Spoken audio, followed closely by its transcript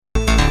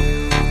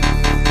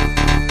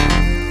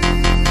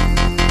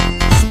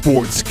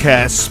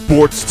Sportscast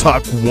Sports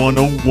Talk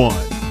 101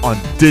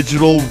 on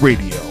digital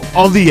radio,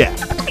 on the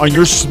app, on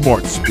your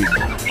smart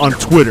speaker, on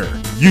Twitter,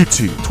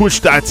 YouTube,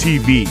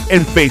 Twitch.tv,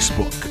 and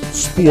Facebook.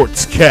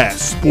 Sportscast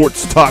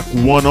Sports Talk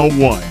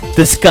 101.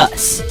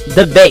 Discuss,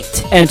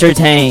 debate,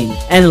 entertain,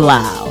 and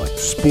loud.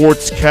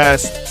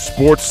 Sportscast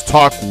Sports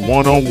Talk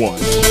 101.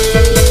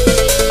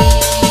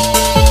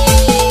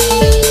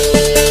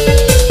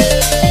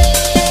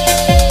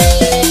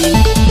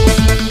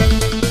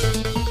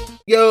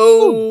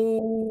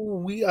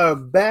 Yo, we are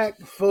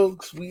back,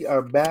 folks. We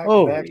are back.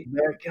 Back.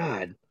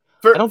 God.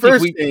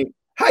 First thing,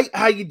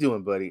 how you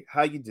doing, buddy?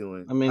 How you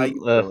doing? I mean, how you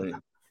feeling?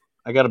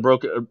 I got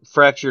a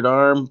fractured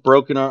arm,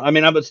 broken arm. I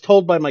mean, I was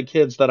told by my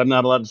kids that I'm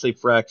not allowed to say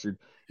fractured.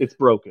 It's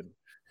broken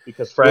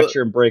because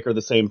fracture and break are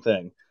the same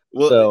thing.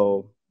 Well,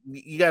 so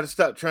you got to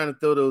stop trying to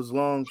throw those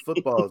long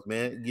footballs,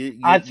 man.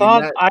 I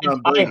thought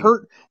I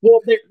heard.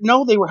 Well,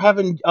 they were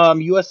having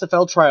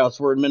USFL tryouts.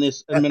 Were in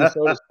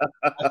Minnesota.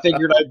 I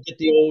figured I'd get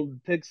the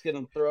old pigskin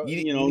and throw,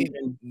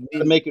 and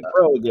make it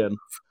pro again.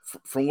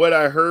 From what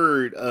I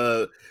heard,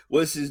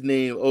 what's his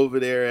name over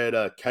there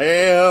at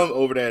Cam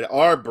over there at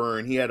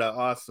Auburn? He had an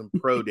awesome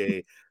pro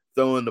day,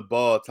 throwing the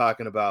ball,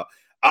 talking about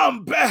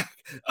I'm back.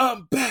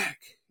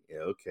 Yeah,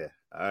 okay.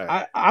 All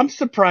right. I'm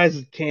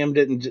surprised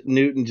that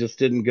Newton just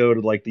didn't go to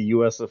like the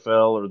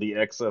USFL or the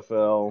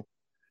XFL.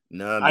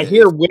 No, man, I've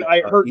heard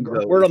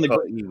on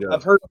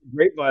the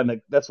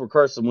grapevine that's where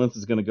Carson Wentz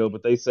is going to go,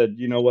 but they said,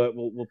 you know what,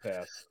 we'll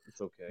pass.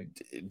 It's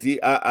okay.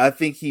 I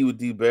think he would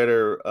do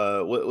better.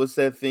 What's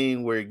that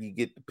thing where you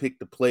get to pick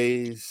the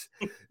plays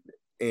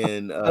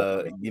and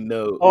Oh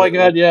my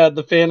God, yeah,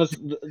 the fantasy,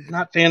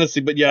 not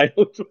fantasy, but yeah,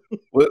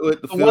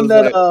 what the one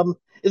that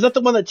is that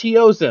the one that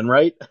T.O.'s in,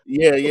 right?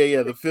 Yeah.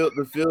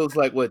 The field's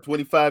like what,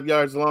 25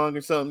 yards long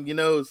or something.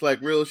 It's like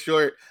real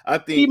short. I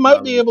think he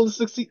might be able to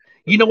succeed.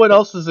 You know what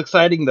else is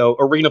exciting though?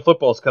 Arena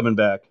football's coming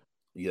back.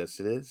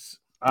 Yes, it is.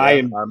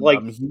 I'm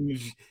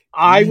huge.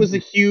 I was a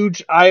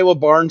huge Iowa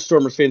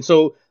Barnstormers fan.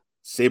 So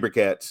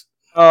Sabercats.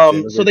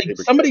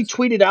 Somebody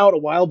tweeted out a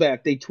while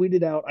back. They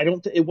tweeted out.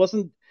 It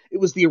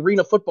was the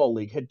Arena Football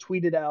League had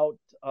tweeted out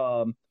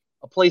a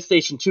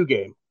PlayStation 2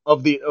 game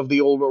of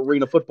the old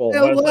Arena Football.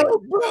 Hello,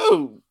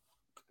 bro.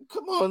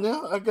 Come on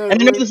now. I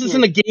know this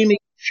isn't a gaming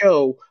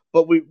show,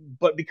 but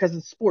because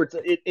it's sports,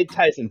 it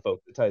ties in,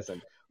 folks. It ties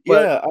in.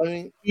 But yeah,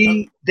 I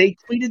mean, they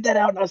tweeted that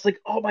out, and I was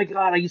like, "Oh my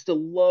God, I used to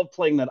love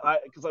playing that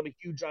because I'm a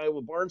huge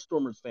Iowa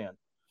Barnstormers fan."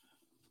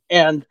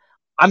 And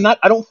I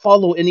don't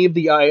follow any of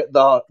the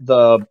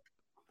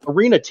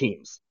arena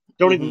teams.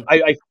 Don't even.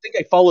 I think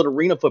I followed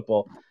Arena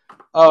Football.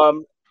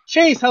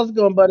 Chase, how's it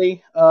going,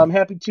 buddy?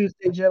 Happy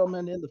Tuesday,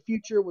 gentlemen. In the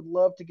future, would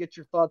love to get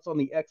your thoughts on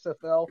the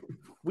XFL.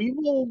 We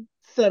will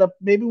set up.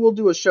 Maybe we'll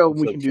do a show and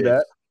we can do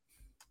that.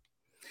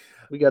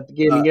 We got the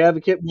Gaming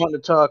Advocate wanting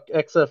to talk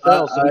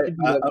XFL, so we can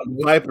do that.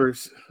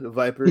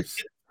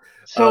 Vipers.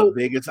 So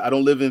Vegas. I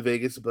don't live in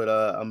Vegas, but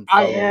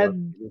I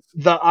had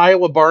the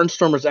Iowa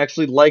Barnstormers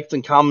actually liked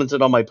and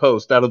commented on my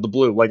post out of the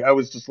blue. Like I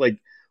was just like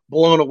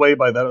blown away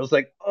by that. I was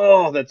like,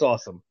 oh, that's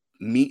awesome.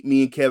 Me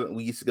and Kevin,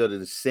 we used to go to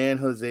the San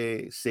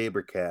Jose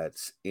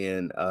Sabercats,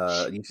 and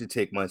I used to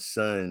take my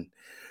son.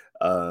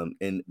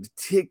 And the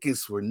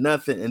tickets were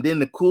nothing. And then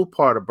the cool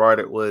part about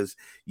it was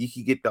you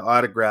could get the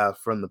autograph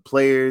from the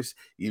players.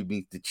 You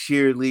meet the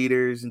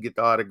cheerleaders and get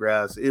the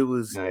autographs. It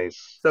was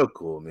nice. So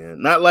cool,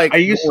 man. Not like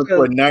going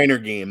to a Niner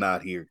game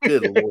out here.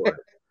 Good Lord.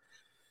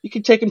 You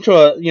could take them to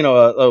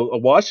a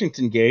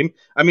Washington game.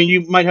 I mean,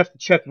 you might have to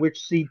check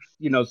which seats,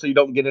 so you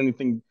don't get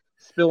anything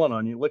spilling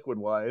on you liquid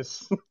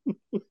wise.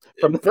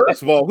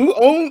 First of all,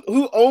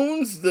 who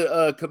owns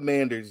the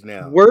Commanders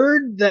now?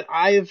 Word that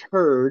I have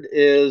heard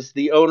is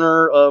the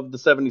owner of the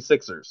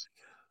 76ers.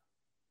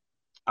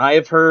 I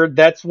have heard,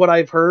 that's what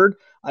I've heard.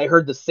 I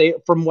heard the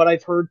sale, from what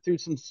I've heard through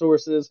some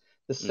sources,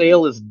 the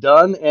sale is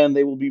done and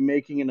they will be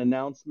making an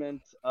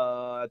announcement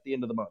at the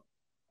end of the month.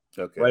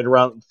 Okay. Right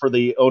around for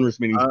the owners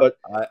meetings. But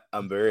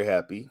I'm very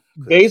happy.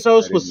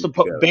 Bezos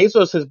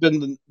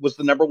was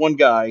the number one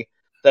guy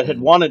that had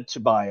wanted to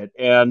buy it,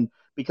 and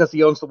because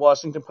he owns the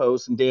Washington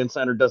Post, and Dan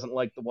Snyder doesn't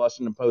like the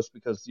Washington Post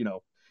because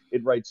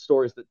it writes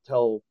stories that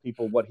tell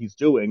people what he's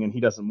doing, and he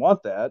doesn't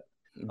want that.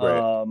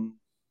 Right.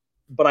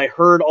 But I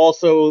heard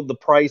also the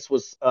price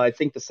was, I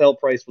think the sale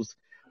price was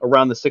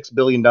around the $6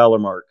 billion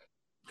mark.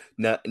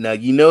 Now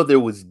there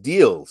was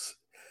deals.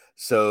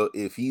 So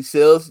if he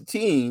sells the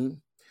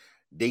team,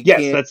 they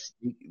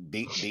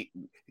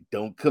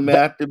don't come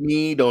after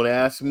me. Don't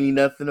ask me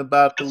nothing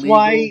about the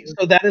league.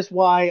 So that is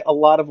why a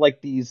lot of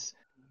like these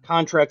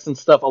contracts and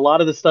stuff, a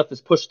lot of this stuff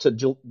is pushed to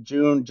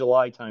June,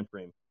 July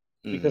timeframe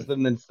because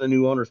then it's the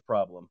new owner's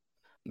problem.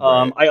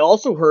 Right. I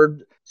also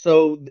heard,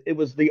 so it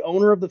was the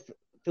owner of the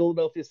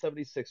Philadelphia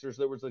 76ers.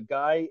 There was a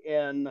guy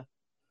in,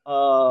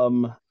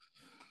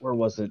 where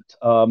was it?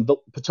 The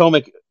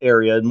Potomac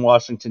area in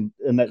Washington,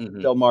 in that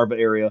Delmarva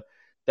area.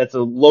 That's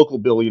a local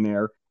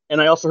billionaire.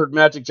 And I also heard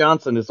Magic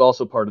Johnson is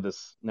also part of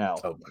this now.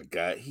 Oh my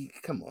God!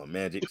 Come on,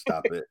 Magic,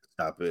 stop it,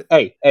 stop it.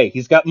 Hey,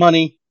 he's got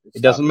money.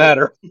 It doesn't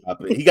matter.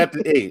 Stop it. He got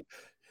the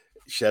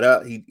Shut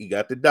out. He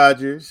got the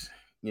Dodgers.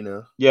 You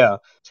know. Yeah.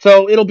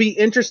 So it'll be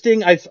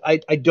interesting. I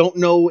don't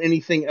know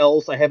anything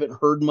else. I haven't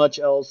heard much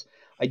else.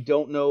 I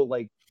don't know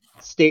like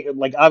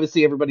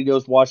obviously everybody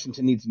knows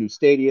Washington needs a new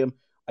stadium.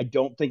 I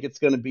don't think it's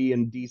going to be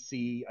in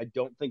DC. I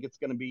don't think it's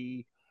going to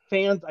be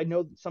fans. I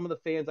know some of the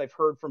fans I've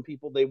heard from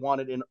people they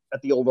want it in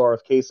at the old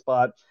RFK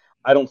spot.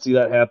 I don't see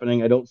that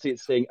happening. I don't see it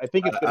staying. I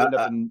think it's going to end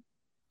up in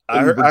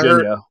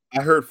Virginia.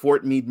 I heard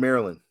Fort Meade,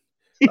 Maryland.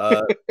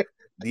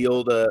 The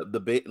old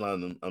debate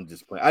line. I'm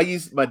just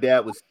playing. My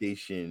dad was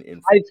stationed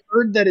in. I've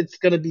heard that it's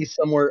going to be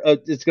somewhere.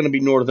 It's going to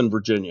be Northern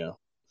Virginia,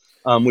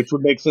 which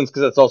would make sense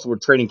because that's also where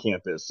training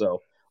camp is.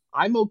 So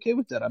I'm okay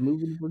with that. I'm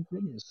moving to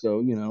Virginia, so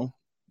if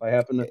I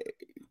happen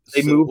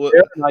to move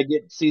there and I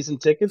get season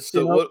tickets.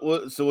 So what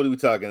are we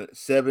talking?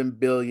 $7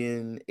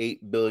 billion,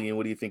 $8 billion.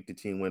 What do you think the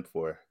team went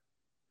for?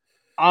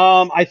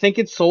 I think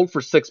it sold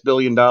for $6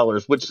 billion,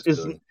 which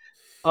is.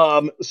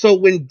 So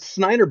when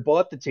Snyder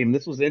bought the team,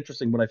 this was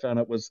interesting. What I found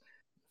out was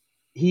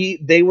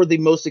they were the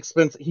most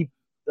expensive.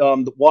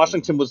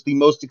 Washington was the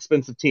most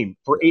expensive team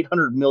for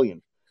 $800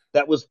 million.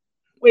 That was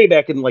way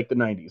back in like the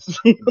 90s,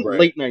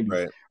 late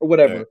 90s or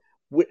whatever. Right.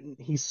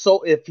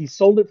 If he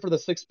sold it for the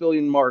 $6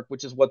 billion mark,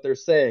 which is what they're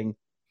saying,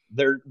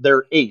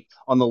 they're eighth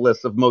on the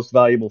list of most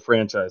valuable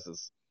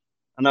franchises.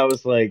 And I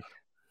was like,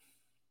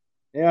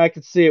 yeah, I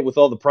could see it with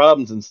all the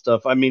problems and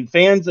stuff. I mean,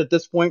 fans at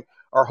this point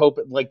are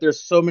hoping, like,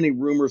 there's so many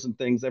rumors and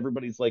things.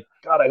 Everybody's like,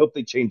 God, I hope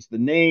they change the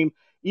name.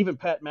 Even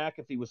Pat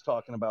McAfee was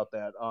talking about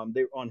that.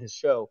 They on his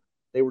show.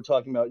 They were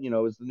talking about,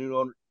 is the new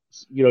owner.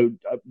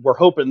 We're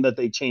hoping that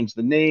they change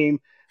the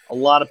name. A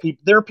lot of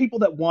people. There are people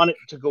that want it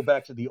to go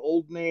back to the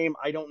old name.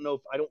 I don't know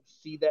if I don't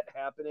see that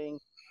happening.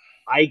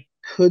 I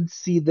could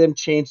see them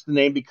change the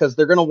name because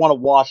they're going to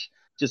want to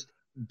just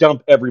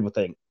dump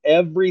everything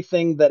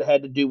that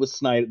had to do with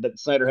Snyder, that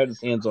Snyder had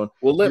his hands on.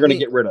 Well, they're going to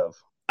get rid of.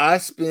 I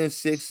spend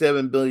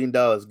 $6-7 billion.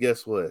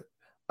 Guess what?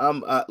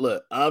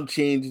 I'm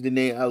changing the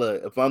name.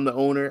 If I'm the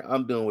owner,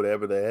 I'm doing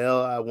whatever the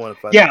hell I want.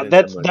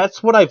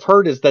 That's what I've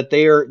heard is that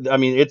they're. I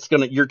mean,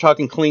 you're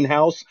talking clean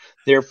house.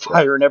 They're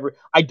firing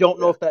I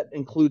don't know if that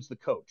includes the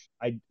coach.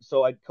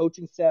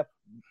 Coaching staff.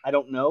 I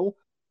don't know.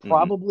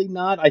 Probably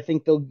not. I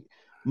think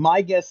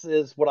my guess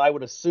is what I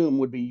would assume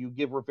would be you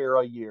give Rivera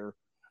a year,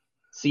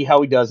 see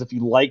how he does. If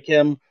you like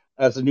him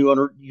as a new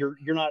owner, you're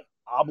not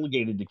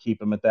obligated to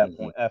keep him at that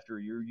point after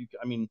a year.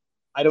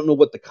 I don't know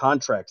what the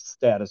contract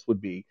status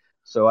would be.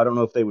 So I don't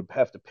know if they would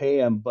have to pay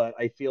him, but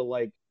I feel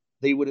like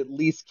they would at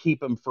least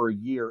keep him for a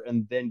year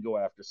and then go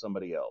after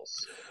somebody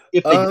else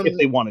if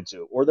they wanted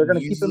to, or they're going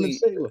to keep him and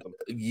stay with him.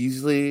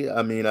 Usually,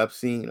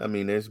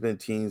 there's been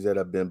teams that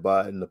have been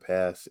bought in the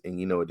past, and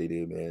you know what they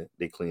do, man?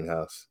 They clean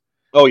house.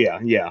 Oh yeah.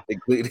 You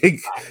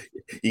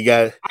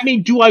got.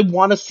 Do I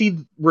want to see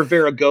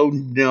Rivera go?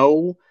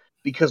 No,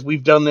 because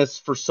we've done this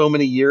for so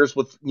many years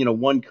with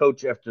one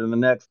coach after the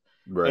next.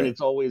 Right. And it's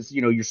always,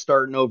 you're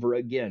starting over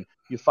again.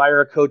 You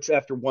fire a coach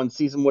after one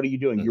season. What are you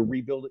doing? You're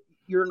rebuilding.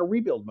 You're in a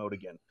rebuild mode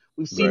again.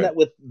 We've seen that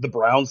with the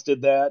Browns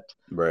did that.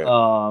 Right.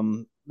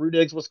 Rue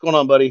Diggs, what's going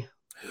on, buddy?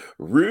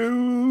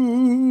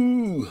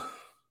 Rue.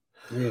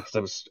 Yeah,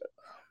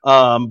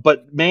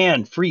 but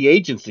man, free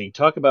agency.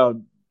 Talk about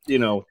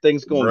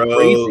things going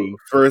crazy.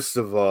 First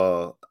of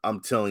all,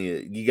 I'm telling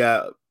you, you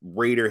got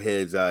Raider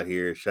heads out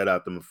here. Shout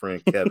out to my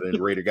friend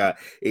Kevin. Raider got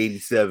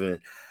 87.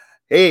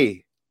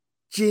 Hey,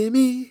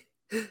 Jimmy.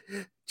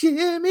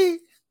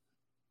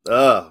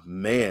 Oh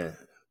man,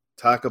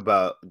 talk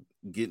about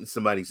getting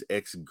somebody's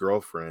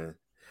ex-girlfriend.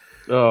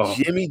 Oh,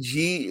 Jimmy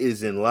G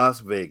is in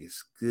Las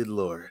Vegas. Good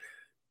Lord.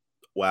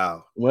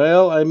 Wow.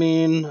 Well, I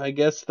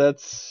guess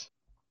that's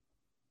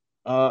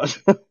I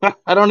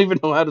don't even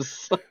know how to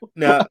say.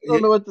 I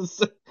don't know what to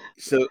say.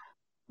 So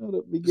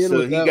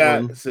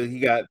he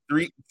got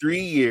 3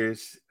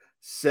 years,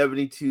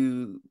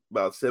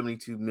 about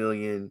 72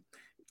 million.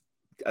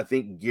 I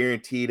think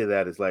guaranteed of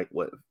that is like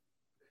what?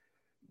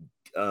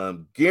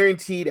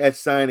 Guaranteed at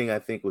signing, I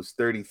think was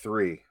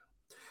 33.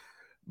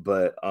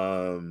 But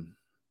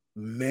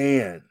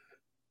man,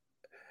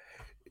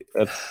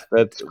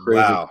 that's crazy.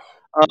 Wow.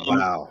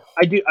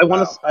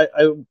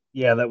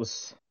 That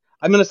was.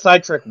 I'm gonna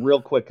sidetrack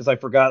real quick because I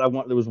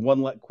forgot. There was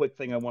one quick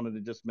thing I wanted to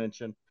just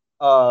mention.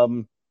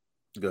 Go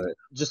ahead.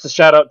 Just a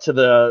shout out to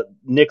the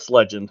Knicks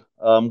legend,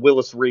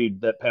 Willis Reed,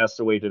 that passed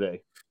away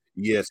today.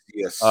 Yes.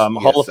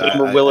 Hall of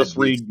Famer Willis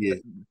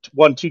Reed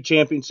won 2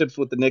 championships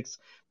with the Knicks.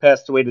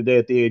 Passed away today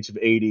at the age of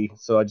 80.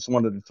 So I just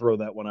wanted to throw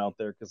that one out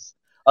there because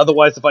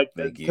otherwise,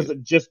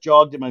 it just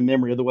jogged in my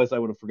memory. Otherwise, I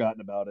would have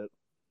forgotten about it.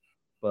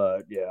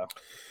 But yeah,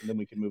 and then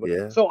we can move on.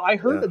 Yeah. So I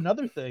heard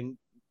another thing,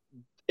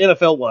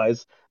 NFL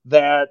wise,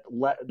 that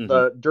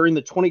during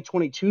the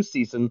 2022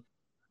 season,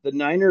 the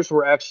Niners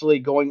were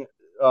actually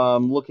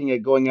looking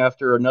at going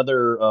after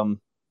another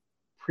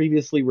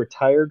previously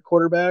retired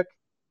quarterback.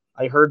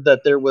 I heard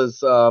that there was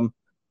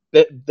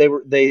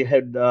they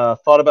had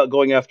thought about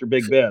going after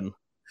Big Ben.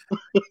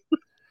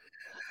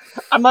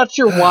 I'm not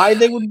sure why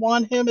they would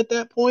want him at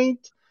that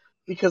point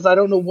because I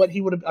don't know what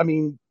he would have.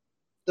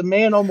 The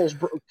man almost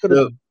could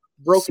have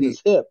broken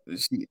his hip.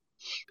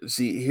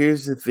 See,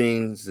 here's the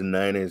things the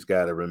Niners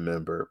got to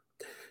remember.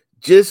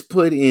 Just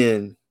put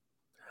in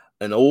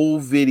an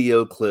old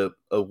video clip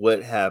of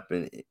what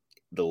happened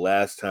the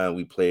last time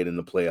we played in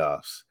the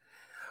playoffs.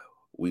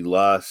 We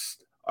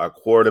lost our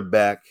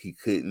quarterback. He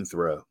couldn't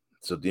throw.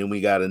 So then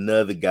we got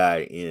another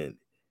guy in.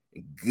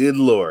 Good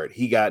Lord,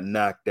 he got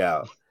knocked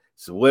out.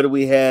 So what do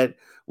we had?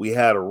 We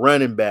had a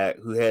running back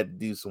who had to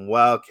do some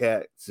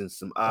wildcats and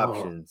some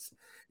options.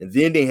 And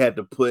then they had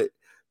to put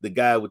the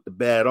guy with the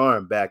bad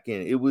arm back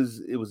in. It was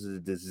a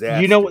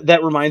disaster. You know what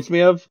that reminds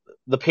me of?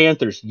 The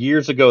Panthers.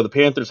 Years ago, the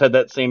Panthers had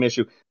that same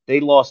issue. They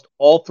lost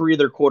all three of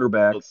their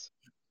quarterbacks.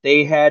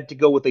 They had to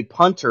go with a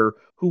punter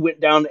who went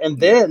down, and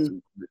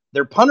then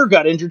their punter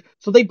got injured,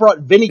 so they brought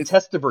Vinny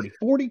Testaverde,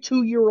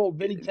 42-year-old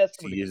Vinny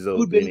Testaverde,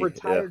 who'd been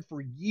retired for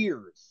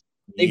years.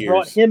 They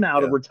brought him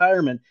out of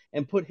retirement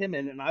and put him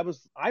in, and I was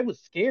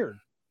scared.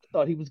 I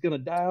thought he was going to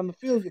die on the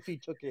field if he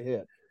took a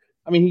hit.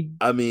 We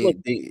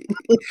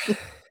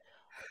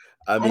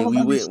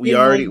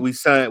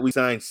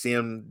signed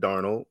Sam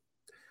Darnold.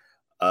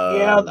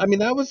 Wow,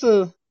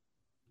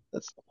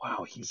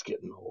 he's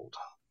getting old.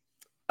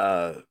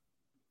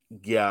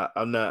 Yeah,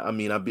 I'm not.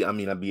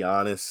 I'll be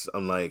honest.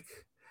 I'm like,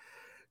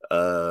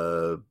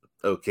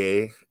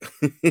 okay.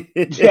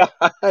 Yeah,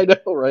 I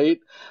know, right?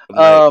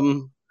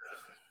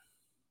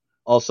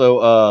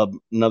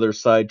 Also, another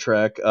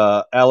sidetrack.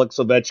 Alex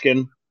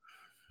Ovechkin,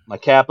 my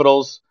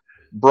Capitals,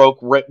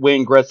 broke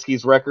Wayne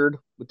Gretzky's record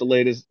with the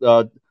latest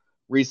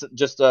recent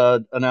just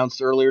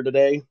announced earlier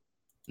today.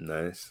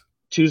 Nice.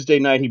 Tuesday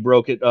night he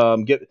broke it.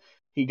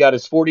 He got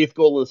his 40th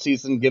goal of the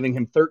season, giving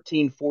him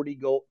 13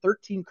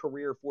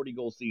 career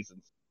 40-goal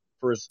seasons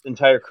for his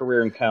entire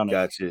career and counting.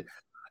 Gotcha.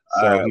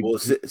 All right. Well,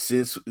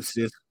 since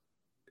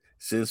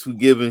we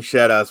giving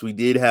shout outs, we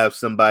did have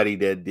somebody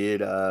that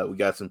did. We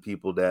got some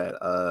people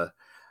that. I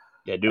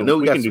know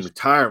we got some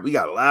retired. We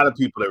got a lot of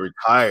people that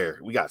retired.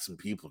 We got some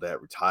people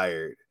that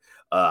retired.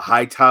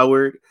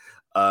 Hightower,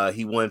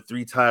 he won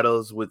 3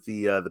 titles with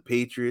the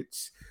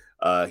Patriots.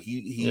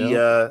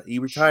 He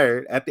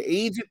retired at the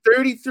age of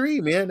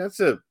 33, man. That's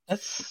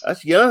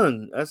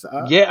young. In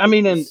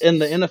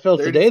the NFL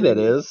 33. Today that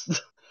is.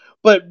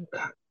 But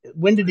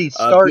when did he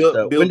start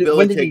though? Bill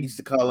Belichick used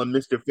to call him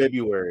Mr.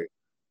 February.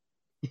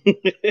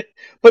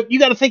 But you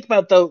got to think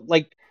about though,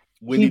 like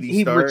when did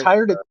he start?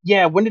 Retired.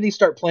 When did he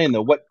start playing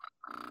though? What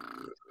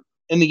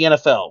in the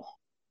NFL?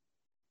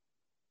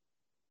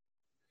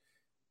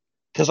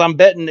 Because I'm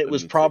betting it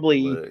was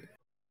probably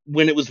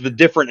when it was the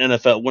different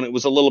NFL, when it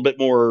was a little bit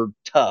more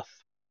tough,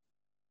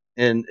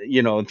 and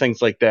and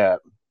things like that.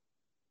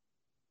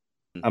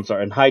 I'm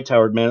sorry, and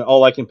Hightower, man.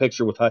 All I can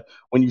picture with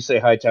when you say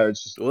Hightower, it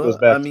just goes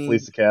back to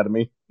Police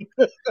Academy.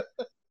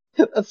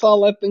 That's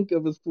all I think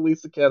of is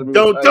Police Academy.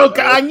 Don't!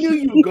 I knew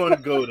you were going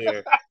to go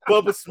there,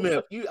 Bubba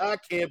Smith. I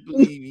can't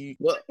believe you.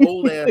 What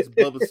old ass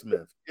Bubba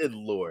Smith? Good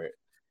Lord.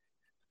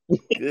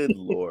 Good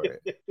Lord.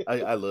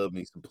 I love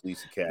me some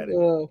Police Academy.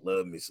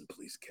 Love me some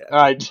Police Academy.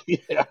 All right,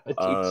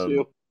 I do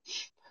too.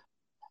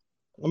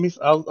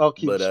 I'll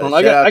keep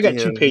scrolling. I got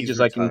 2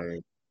 pages I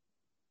can.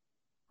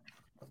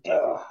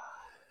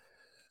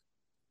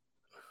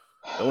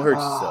 Don't hurt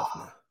yourself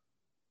now.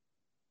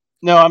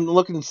 No, I'm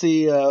looking to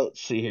see.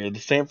 See here, the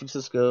San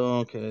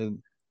Francisco. Okay,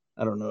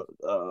 I don't know.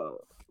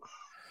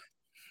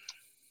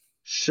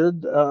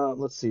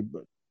 Let's see,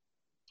 but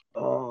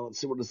let's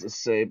see, what does this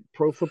say?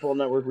 Pro Football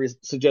Network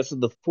suggested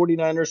the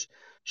 49ers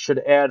should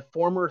add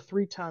former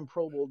 3-time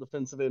Pro Bowl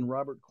defensive end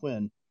Robert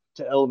Quinn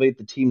to elevate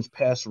the team's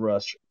pass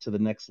rush to the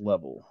next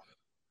level.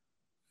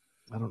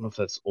 I don't know if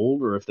that's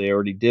old or if they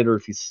already did or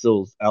if he's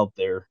still out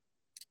there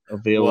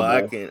available.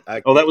 Well,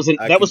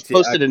 that was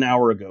posted an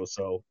hour ago.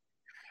 So,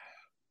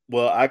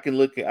 well, I can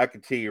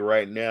tell you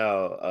right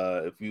now.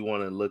 If you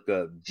want to look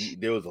up,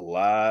 there was a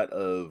lot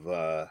of.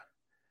 Let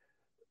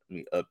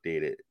me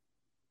update it.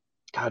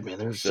 God, man,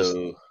 there's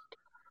so.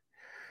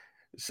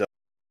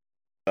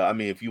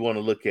 If you want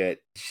to look at,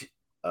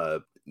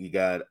 you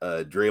got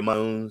Draymond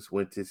Jones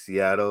went to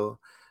Seattle,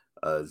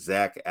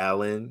 Zach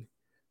Allen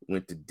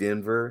went to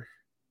Denver,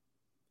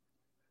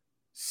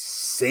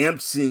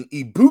 Samson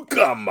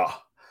Ibukama,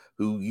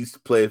 who used to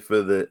play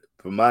for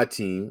my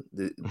team,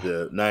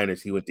 the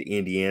Niners, he went to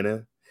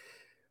Indiana,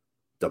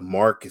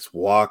 DeMarcus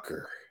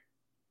Walker,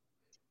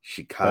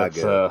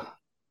 Chicago.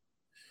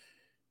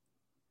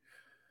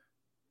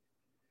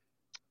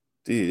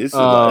 Dude, it's a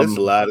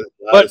lot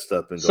of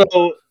stuff.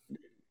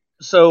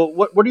 So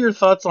what are your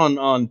thoughts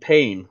on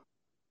Payne,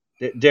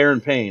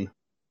 Darren Payne?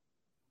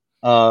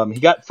 He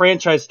got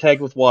franchise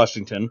tagged with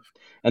Washington,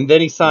 and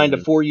then he signed a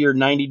 4-year,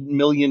 $90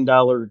 million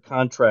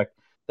contract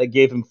that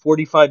gave him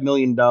 $45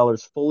 million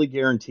fully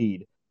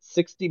guaranteed,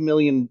 $60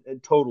 million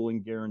total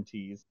in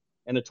guarantees,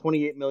 and a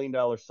 $28 million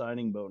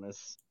signing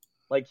bonus.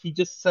 Like, he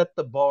just set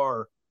the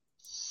bar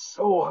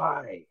so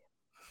high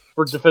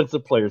for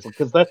defensive players,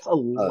 because that's a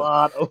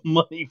lot of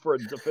money for a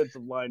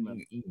defensive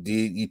lineman.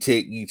 You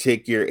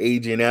take your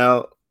agent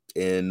out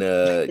and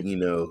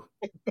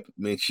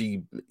make sure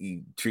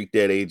you treat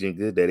that agent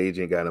good. That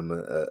agent got him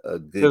a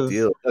good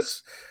deal.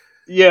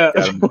 Yeah.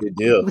 Got him a good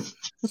deal.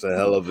 It's a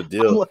hell of a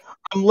deal.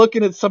 I'm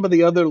looking at some of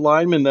the other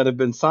linemen that have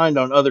been signed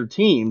on other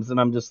teams, and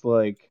I'm just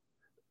like,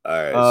 All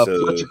right,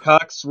 so Fletcher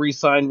Cox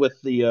re-signed with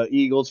the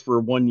Eagles for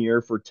 1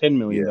 year for $10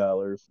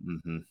 million.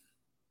 hmm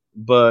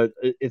But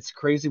it's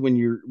crazy when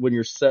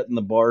you're setting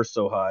the bar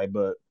so high.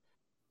 But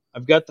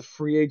I've got the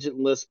free agent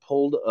list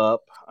pulled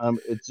up.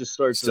 It just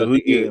starts so at who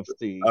the you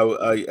AFC.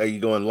 are you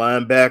going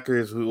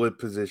linebackers? What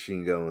position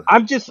you going?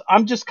 I'm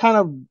just kind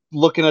of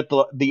looking at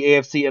the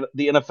AFC and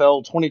the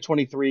NFL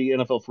 2023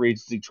 NFL free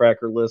agency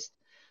tracker list,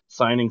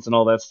 signings and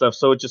all that stuff.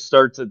 So it just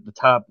starts at the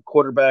top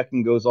quarterback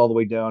and goes all the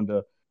way down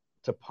to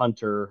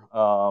punter,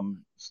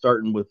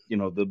 starting with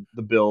the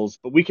Bills.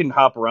 But we can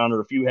hop around,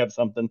 or if you have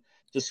something,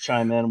 just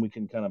chime in. We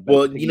can kind of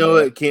Well, you know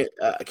piggyback.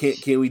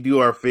 what? Can't we do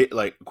our fit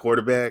like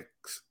quarterbacks?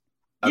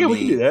 I Yeah, we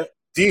can do mean, that.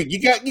 dude,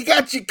 you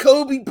got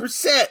Jacoby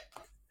Brissett.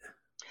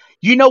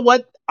 You know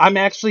what? I'm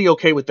actually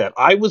okay with that.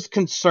 I was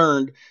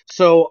concerned.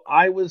 So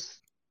I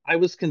was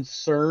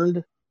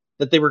concerned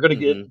that they were going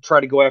to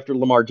try to go after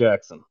Lamar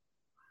Jackson.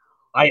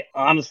 I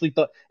honestly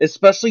thought,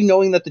 especially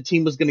knowing that the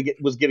team was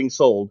getting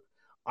sold,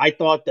 I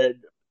thought that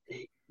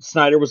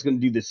Snyder was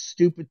going to do this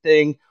stupid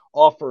thing,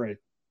 offer a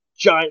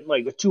giant,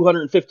 like a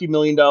 $250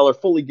 million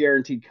fully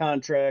guaranteed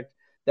contract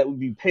that would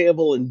be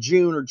payable in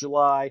June or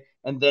July,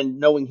 and then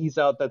knowing he's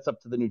out, that's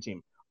up to the new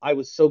team. I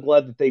was so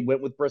glad that they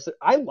went with Brissett.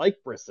 I like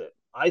Brissett.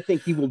 I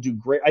think he will do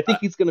great. I think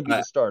he's going to be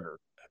the starter.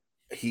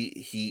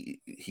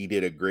 He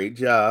did a great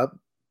job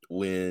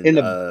when In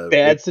a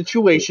bad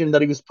situation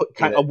that he was put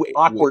kind of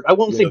awkward. I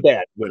won't say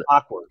bad,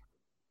 awkward.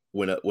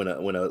 When a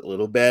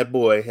little bad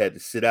boy had to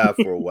sit out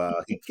for a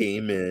while, he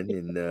came in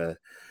and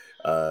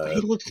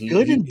he looks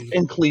good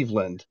in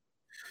Cleveland.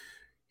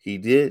 He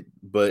did,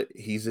 but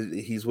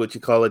he's what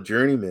you call a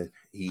journeyman.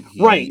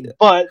 Right,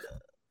 but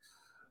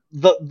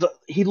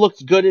he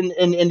looked good in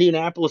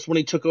Indianapolis when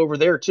he took over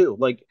there too.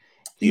 Like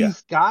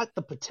he's got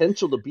the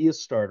potential to be a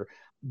starter.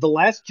 The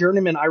last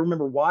journeyman I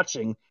remember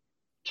watching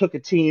took a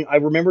team. I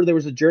remember there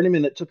was a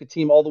journeyman that took a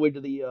team all the way to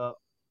the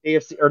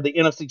AFC or the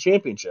NFC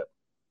Championship.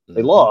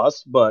 They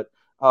lost, but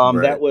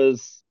that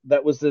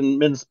was in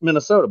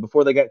Minnesota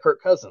before they got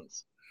Kirk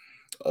Cousins.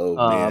 Oh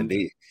man,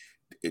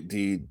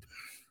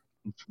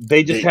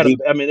 they just had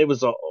I mean, it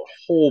was a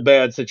whole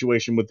bad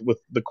situation with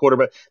the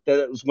quarterback.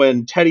 That was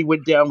when Teddy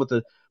went down with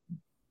a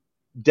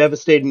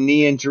devastating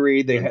knee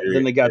injury.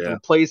 Then they got the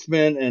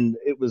replacement, and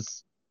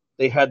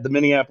they had the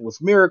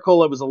Minneapolis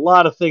Miracle. It was a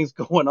lot of things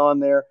going on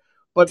there.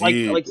 But like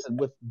I said,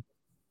 with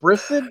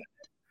Brissett,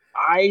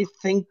 I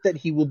think that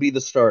he will be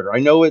the starter. I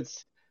know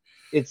it's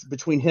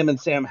between him and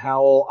Sam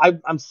Howell.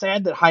 I'm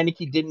sad that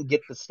Heineke didn't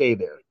get to stay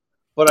there,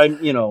 but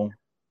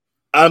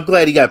I'm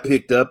glad he got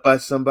picked up by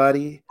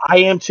somebody. I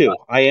am too.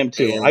 I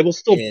will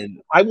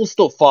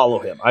still follow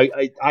him.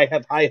 I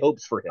have high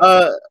hopes for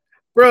him.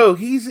 Bro,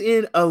 he's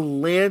in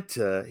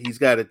Atlanta. He's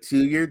got a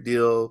 2-year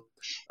deal,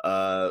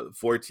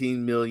 $14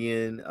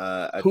 million.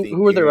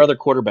 Who are their other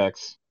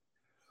quarterbacks?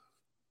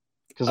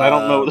 Because I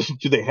don't know.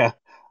 Do they have?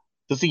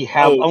 Does he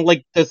have?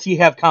 Does he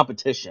have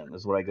competition?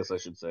 Is what I guess I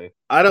should say.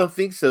 I don't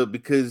think so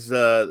because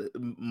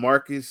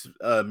Marcus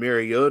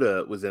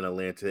Mariota was in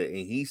Atlanta and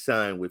he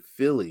signed with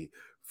Philly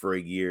for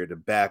a year to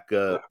back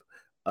up.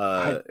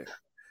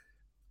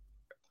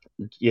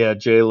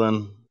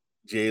 Jalen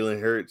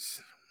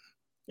Hurts.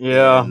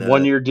 Yeah,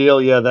 1-year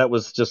deal. Yeah, that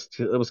was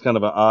kind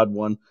of an odd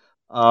one.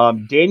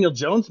 Daniel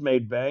Jones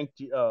made bank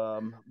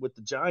with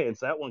the Giants.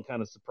 That one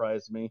kind of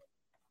surprised me.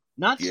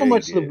 Not so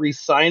much the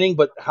re-signing,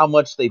 but how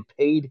much they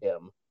paid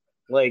him.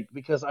 Like,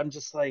 because I'm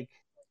just like,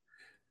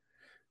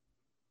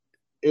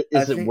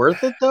 is it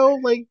worth it though?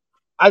 Like,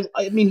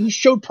 I mean, he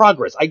showed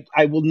progress.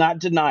 I will not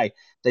deny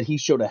that he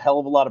showed a hell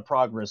of a lot of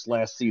progress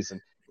last season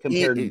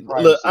compared to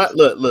prior season.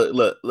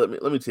 Look.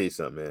 Let me tell you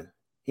something, man.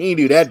 He ain't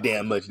do that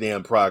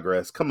damn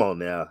progress. Come on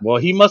now. Well,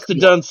 he must have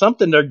done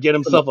something to get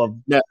himself a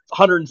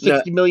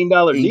 $160 million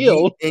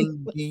deal.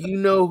 And you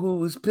know who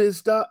was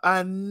pissed off?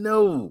 I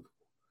know.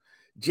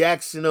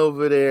 Jackson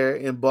over there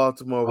in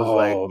Baltimore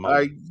was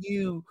 "Are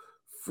you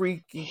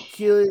freaking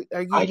kidding?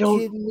 Are you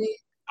kidding me?"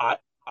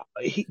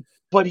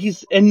 But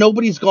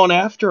nobody's gone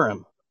after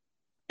him,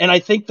 and I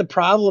think the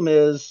problem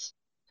is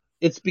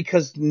it's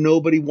because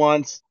nobody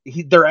wants.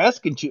 They're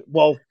asking you.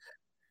 Well,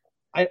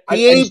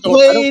 he ain't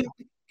played.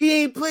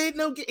 He ain't played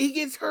no. He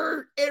gets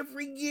hurt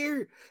every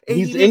year, and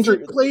he's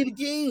injured. Play the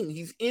game.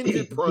 He's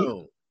injury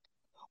prone.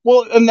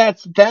 Well, and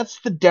that's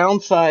the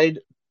downside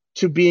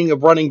to being a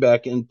running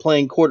back and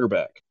playing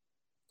quarterback.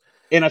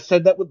 And I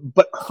said that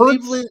but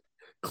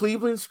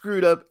Cleveland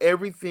screwed up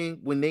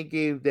everything when they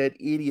gave that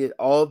idiot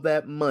all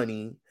that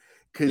money,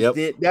 because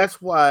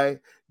that's why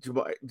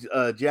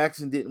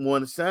Jackson didn't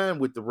want to sign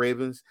with the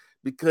Ravens,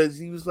 because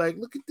he was like,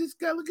 look at this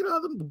guy, look at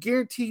all the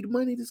guaranteed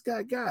money this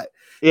guy got.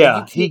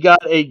 Yeah, he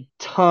got a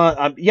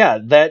ton.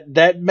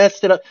 That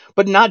messed it up,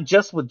 but not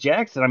just with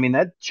Jackson. I mean,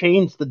 that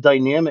changed the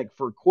dynamic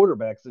for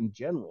quarterbacks in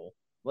general.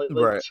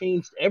 It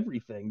changed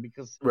everything,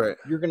 because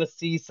you're going to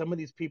see some of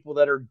these people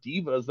that are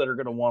divas that are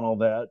going to want all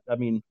that. I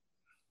mean,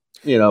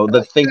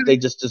 that think they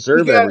just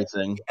deserve got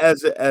everything.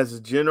 as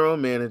a general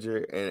manager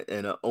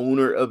and an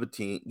owner of a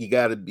team, you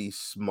got to be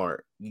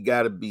smart. You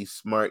got to be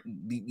smart.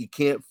 You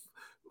can't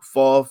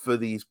fall for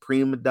these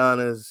prima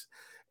donnas,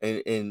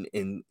 and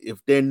if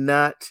they're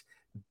not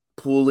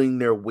pulling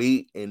their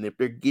weight and if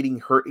they're getting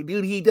hurt,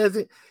 dude, he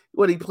doesn't.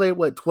 He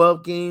played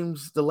 12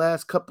 games the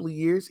last couple of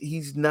years.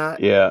 He's not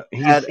Yeah,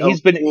 had a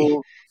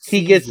full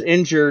he gets season.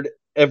 injured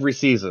every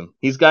season.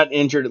 He's gotten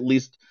injured at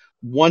least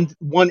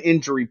one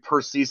injury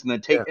per season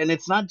and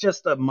it's not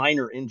just a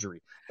minor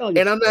injury.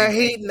 And I'm not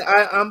hating.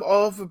 I'm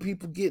all for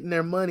people getting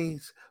their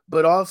monies,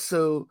 but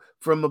also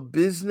from a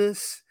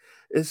business,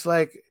 it's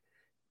like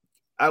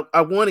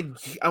I want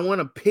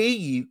to pay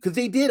you, because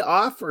they did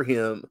offer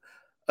him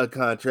a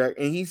contract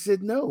and he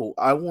said no.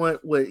 I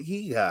want what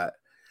he got,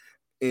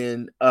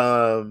 and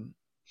I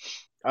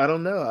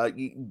don't know,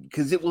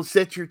 because it will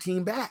set your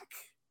team back.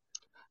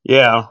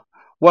 Yeah.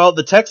 Well,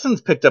 the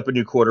Texans picked up a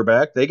new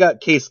quarterback. They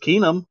got Case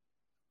Keenum.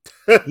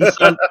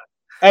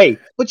 Hey,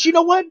 but you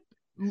know what?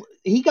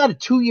 He got a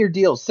 2-year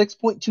deal,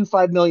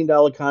 $6.25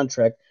 million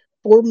contract,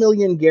 $4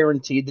 million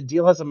guaranteed. The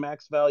deal has a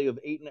max value of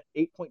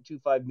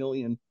 $8.25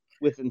 million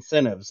with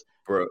incentives.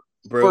 Bro,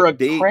 For a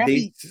they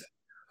crappy,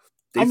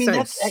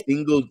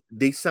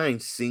 they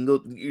signed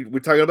single. We're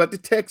talking about the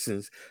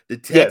Texans. The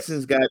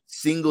Texans got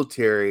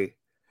Singletary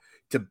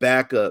to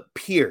back up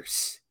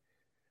Pierce.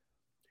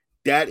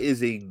 That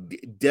is a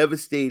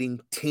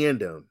devastating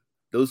tandem.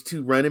 Those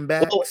two running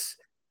backs. Well,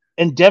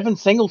 and Devin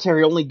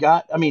Singletary only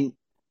got,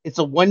 it's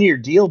a 1-year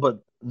deal, but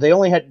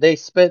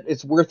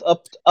it's worth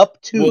up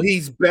to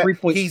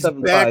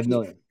 $3.75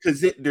 million.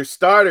 Because their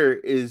starter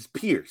is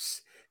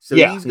Pierce. So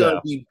he's going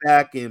to be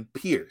back in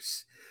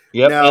Pierce.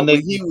 Yep, now, and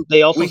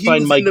they also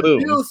signed Mike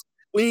Boone.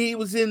 When he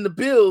was in the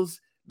Bills,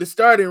 the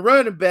starting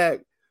running back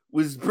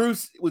was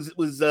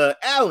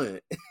Allen.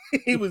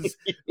 He was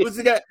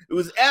the guy. It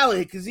was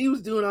Allen, because he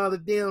was doing all the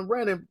damn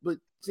running. But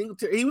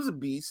Singletary, he was a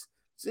beast.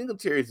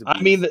 Singletary's a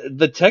beast.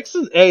 The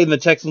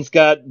Texans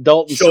got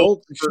Dalton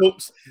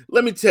Schultz.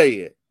 Let me tell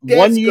you,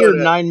 1 year,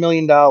 $9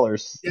 million.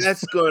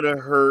 That's gonna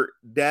hurt.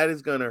 That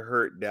is gonna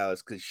hurt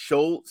Dallas, because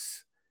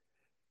Schultz,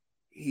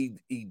 he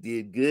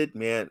did good,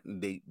 man.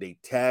 They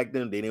tagged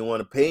him. They didn't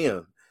want to pay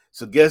him.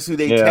 So guess who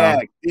they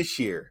tagged this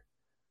year?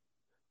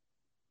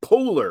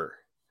 Polar.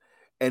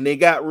 And they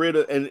got rid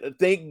of, and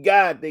thank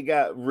God they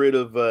got rid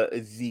of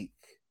Zeke.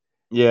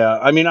 Yeah,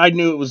 I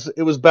knew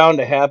it was bound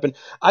to happen.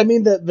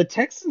 The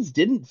Texans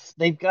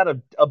they've got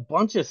a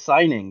bunch of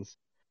signings,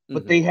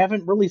 but they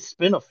haven't really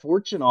spent a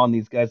fortune on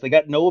these guys. They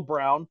got Noah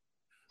Brown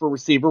for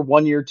receiver,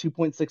 1 year,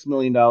 $2.6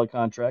 million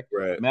contract.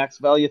 Right. Max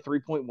value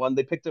 3.1.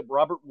 They picked up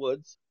Robert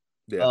Woods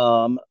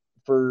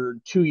for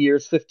 2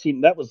 years, 15.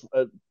 That was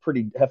a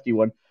pretty hefty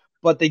one.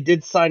 But they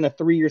did sign a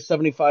 3-year,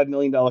 $75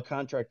 million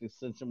contract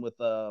extension with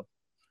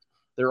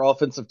their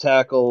offensive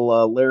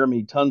tackle,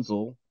 Laramie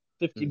Tunzel,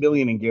 $50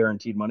 million in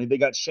guaranteed money. They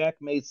got Shaq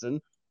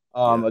Mason,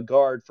 a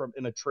guard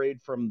in a trade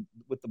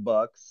with the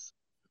Bucks.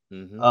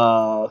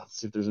 Let's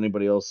see if there's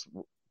anybody else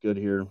good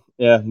here.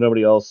 Yeah,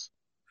 nobody else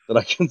that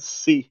I can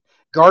see.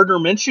 Gardner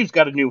Minshew's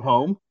got a new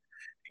home.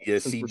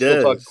 Yes, he does.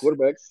 Still talking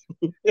quarterbacks.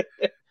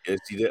 Yes,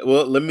 he did.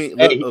 Well, let me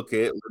look.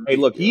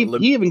 He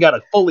even got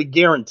a fully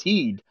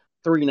guaranteed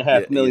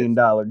 $3.5 million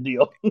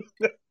deal.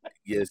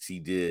 Yes, he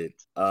did.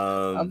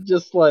 I'm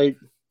just like,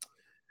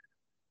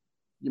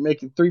 you're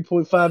making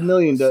 $3.5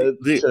 million is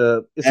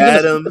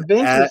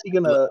he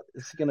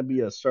gonna be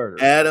a starter?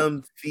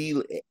 Adam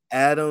Thielen.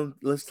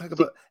 Let's talk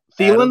about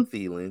Thielen. Adam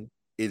Thielen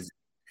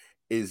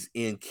is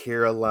in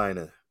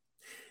Carolina.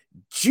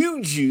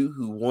 Juju,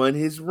 who won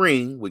his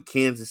ring with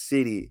Kansas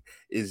City,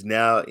 is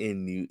now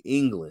in New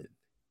England.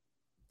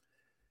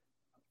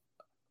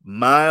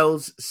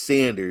 Miles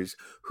Sanders,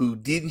 who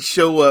didn't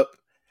show up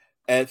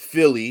at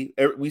Philly,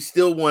 we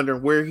still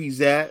wondering where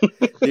he's at.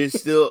 There's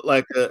still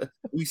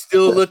we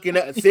still looking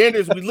at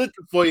Sanders. We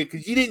looking for you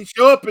because you didn't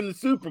show up in the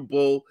Super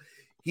Bowl.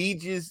 He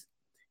just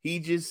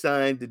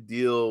signed the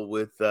deal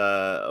with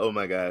oh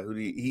my God, who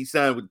he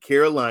signed with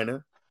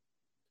Carolina.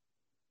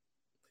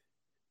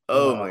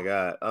 Oh my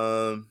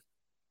God.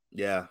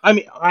 Yeah.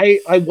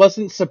 I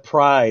wasn't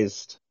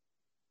surprised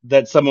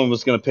that someone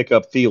was going to pick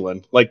up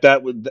Thielen like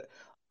that.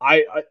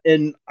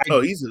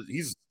 He's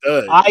a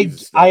stud.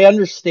 I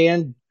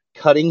understand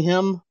cutting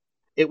him.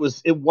 It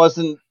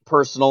wasn't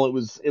personal. It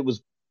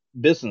was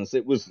business.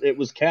 It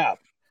was cap.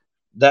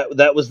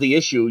 That was the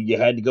issue. You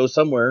had to go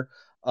somewhere.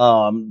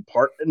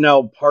 Part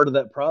of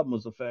that problem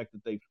was the fact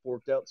that they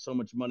forked out so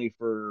much money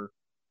for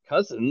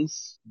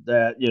Cousins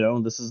that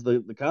this is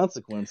the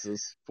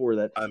consequences for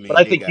that. But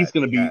I think he's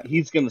going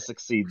to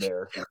succeed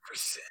there.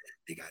 Jefferson.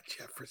 They got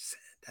Jefferson.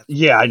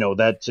 I know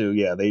that too.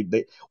 Yeah, they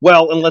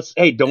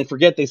don't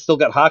forget they still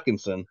got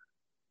Hawkinson,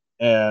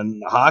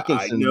 and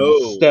Hawkinson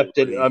stepped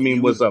it.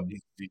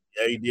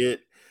 He did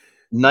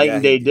night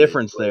and day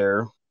difference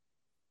there.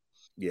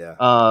 Yeah.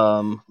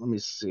 Let me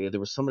see.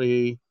 There was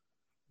somebody,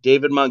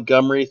 David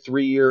Montgomery,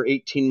 3-year,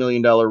 $18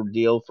 million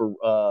deal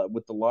for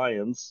with the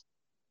Lions.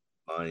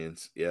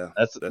 Lions, yeah,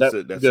 that's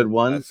a good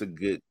one. That's a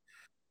good.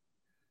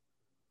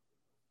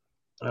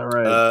 All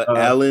right.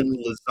 Alan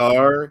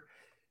Lazar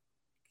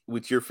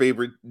with your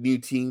favorite new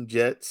team,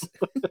 Jets.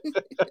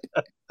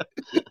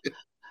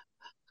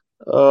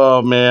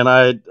 Oh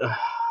man,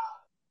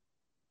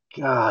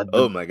 God.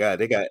 Oh my God,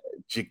 they got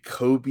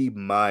Jacoby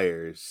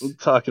Myers. I'm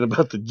talking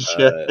about the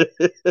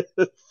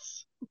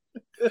Jets.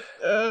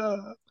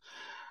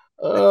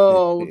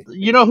 Oh,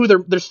 you know who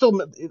they're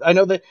still. I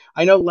know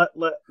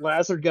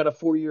Lazard got a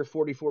 4-year,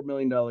 $44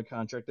 million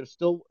contract. They're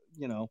still,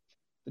 the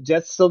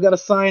Jets still got to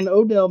sign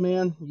Odell,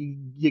 man.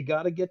 You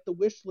got to get the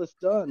wish list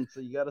done.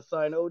 So you got to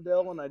sign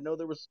Odell, and I know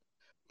there was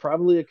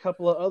probably a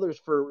couple of others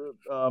for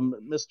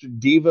Mr.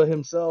 Diva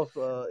himself,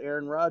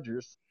 Aaron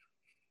Rodgers,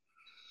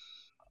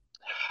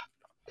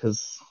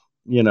 because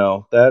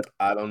that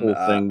I don't whole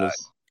know. thing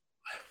was.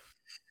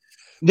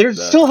 There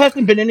still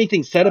hasn't been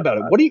anything said about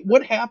it.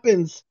 What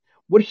happens?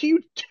 What do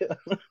you do?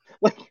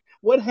 Like?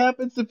 What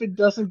happens if it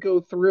doesn't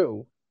go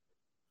through?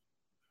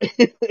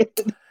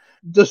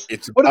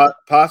 It's a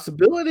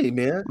possibility,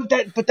 man. But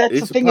that's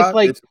the thing. It's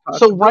like,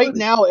 so right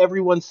now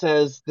everyone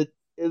says that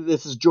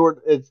this is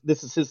Jordan.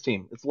 This is his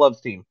team. It's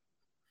Love's team.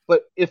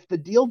 But if the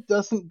deal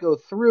doesn't go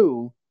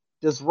through,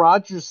 does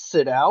Rodgers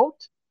sit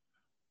out?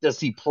 Does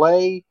he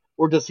play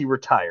or does he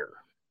retire?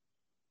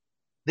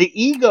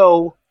 The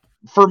ego,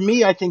 for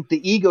me, I think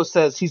the ego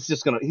says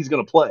he's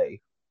gonna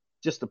play,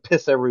 just to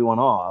piss everyone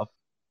off.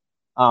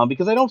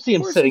 Because I don't see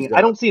him sitting.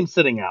 I don't see him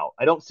sitting out.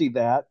 I don't see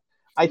that.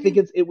 I think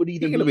it would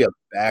either be a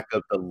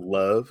backup to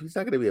Love. He's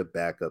not going to be a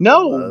backup.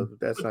 No, to Love.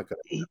 That's not going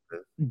to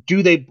happen.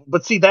 Do they?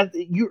 But see that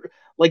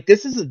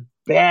this is a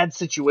bad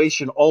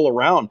situation all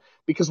around.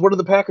 Because what do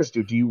the Packers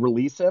do? Do you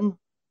release him?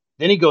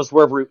 Then he goes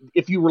wherever.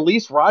 If you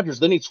release Rodgers,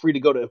 then he's free to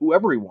go to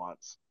whoever he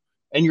wants,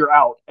 and you're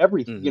out.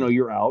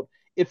 You're out.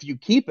 If you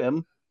keep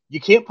him,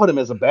 you can't put him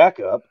as a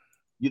backup.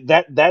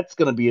 That's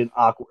going to be an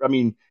awkward. I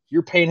mean,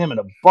 you're paying him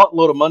a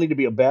buttload of money to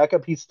be a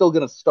backup. He's still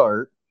going to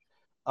start.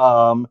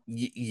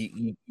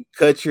 You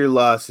cut your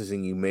losses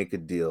and you make a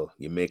deal.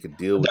 You make a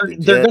deal with the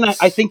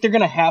Jets. I think they're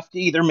gonna have to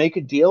either make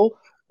a deal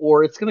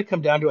or it's gonna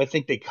come down to, I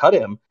think they cut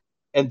him,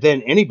 and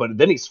then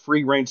then he's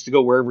free range to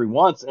go wherever he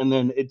wants, and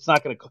then it's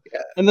not gonna.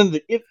 Yeah. And then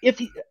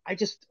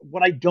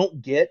what I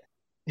don't get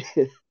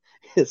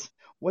is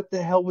what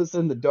the hell was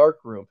in the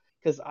dark room,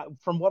 because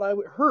from what I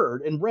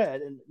heard and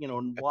read and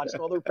and watched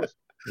all the reports,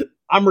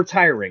 I'm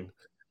retiring.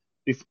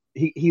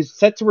 He's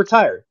set to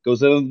retire.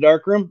 Goes in the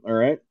dark room. All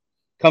right.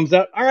 Comes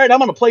out, all right, I'm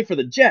going to play for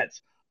the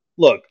Jets.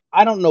 Look,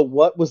 I don't know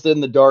what was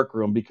in the dark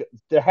room, because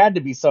there had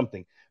to be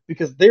something,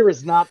 because there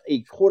is not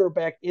a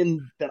quarterback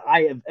that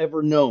I have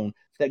ever known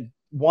that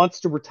wants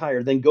to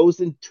retire, then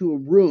goes into a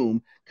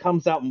room,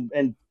 comes out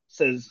and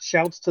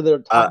shouts to their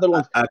top little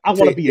ones, I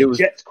want to be a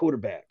Jets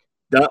quarterback.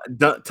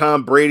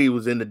 Tom Brady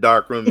was in the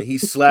dark room and he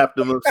slapped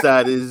him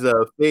upside his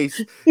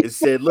face and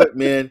said, look,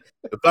 man,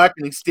 if I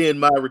can extend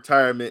my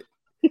retirement,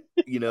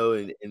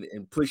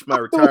 and push my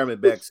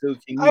retirement back, so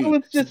can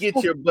you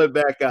get your butt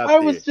back out there. I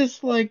was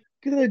just like,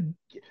 good.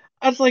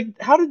 I was like,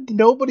 how did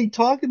nobody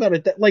talk about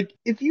it? That, like,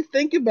 if you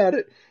think about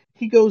it,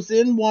 he goes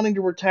in wanting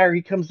to retire,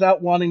 he comes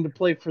out wanting to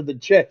play for the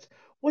Jets.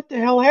 What the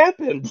hell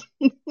happened?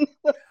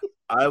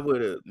 I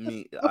would have had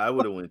him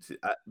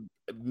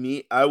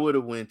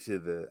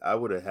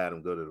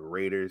go to the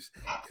Raiders,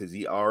 because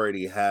he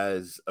already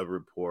has a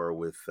rapport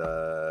with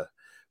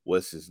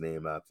what's his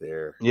name out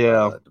there?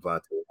 Yeah,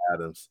 Davante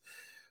Adams.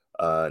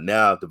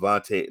 Now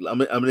Davante, I'm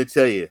gonna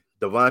tell you,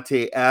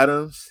 Davante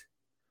Adams,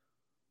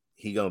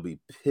 he gonna be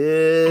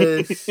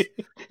pissed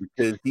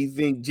because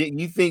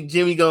you think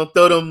Jimmy gonna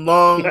throw them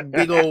long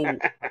big old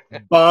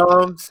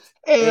bombs.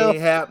 It ain't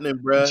happening,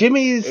 bro. It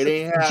ain't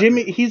happening.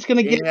 Jimmy, he's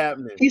gonna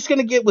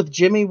get with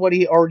Jimmy what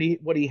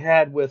he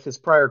had with his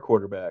prior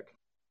quarterback.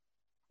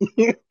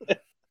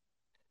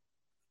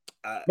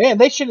 Man,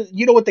 they should have.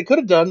 You know what they could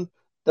have done?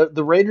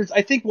 The Raiders.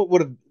 I think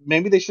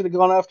maybe they should have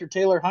gone after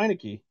Taylor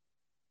Heineke.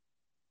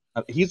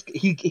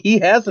 He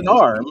has an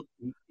arm.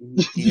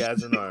 He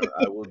has an arm.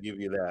 I will give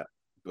you that.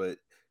 But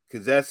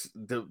because that's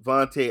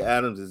Davante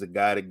Adams is a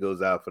guy that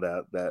goes out for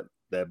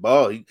that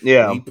ball. He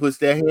puts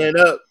that hand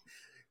up.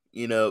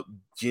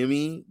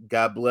 Jimmy,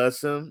 God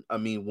bless him. I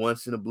mean,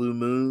 once in a blue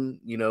moon,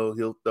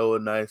 he'll throw a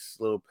nice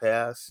little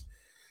pass.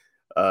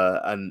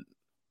 I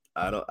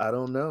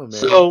don't know, man.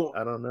 So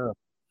I don't know.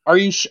 Are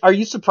you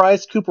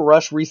surprised Cooper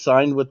Rush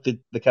re-signed with the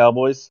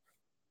Cowboys?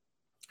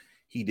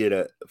 He did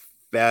a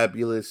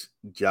fabulous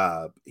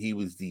job. He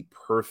was the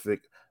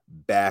perfect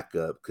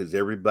backup, because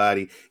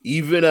everybody,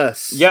 even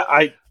us,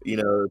 I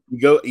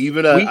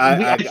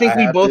think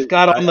we both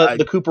got on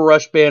the Cooper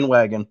Rush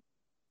bandwagon.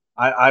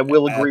 I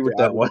will agree with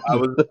that one. I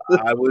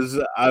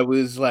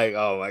was like,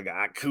 oh my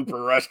God,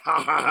 Cooper Rush,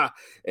 ha ha ha!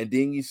 And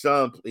then you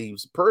saw him; he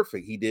was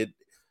perfect. He did.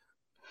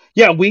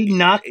 Yeah,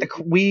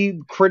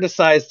 we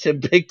criticized him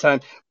big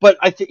time, but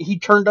I think he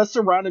turned us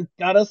around and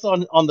got us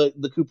on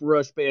the Cooper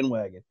Rush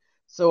bandwagon.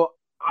 So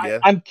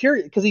I'm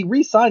curious, because he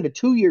re-signed a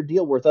 2-year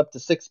deal worth up to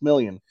 $6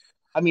 million.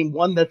 I mean,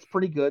 one that's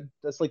pretty good.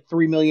 That's like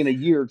 $3 million a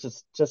year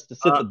just to sit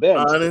the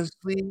bench.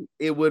 Honestly,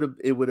 it would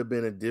have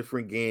been a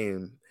different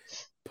game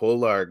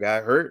Polar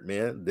got hurt,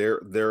 man.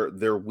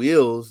 Their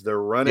wheels, their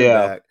running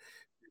Yeah. back,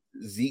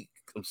 Zeke.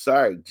 I'm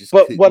sorry, just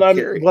But couldn't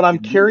carry. what I'm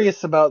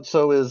curious about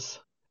is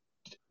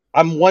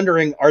I'm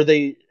wondering,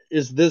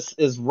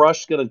 is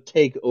Rush going to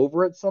take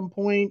over at some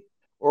point,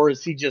 or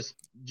is he just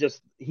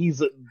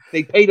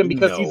they paid him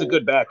because he's a No,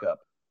 good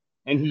backup,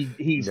 and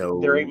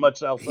there ain't no.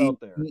 much else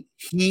out there.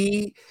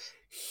 He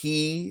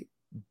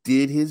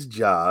did his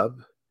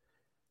job.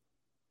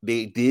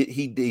 They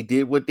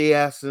did what they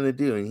asked him to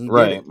do, and he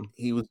did it.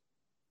 He was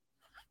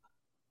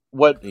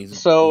what.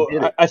 So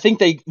I think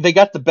they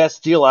got the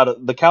best deal out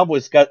of the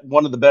Cowboys. Got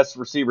one of the best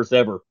receivers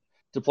ever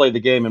to play the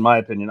game, in my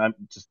opinion. I'm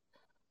just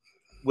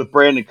with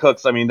Brandon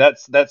Cooks. I mean,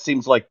 that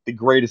seems like the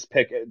greatest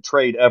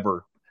trade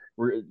ever.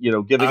 We're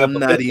giving up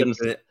a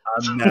pick.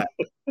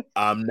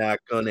 I'm not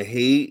gonna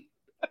hate.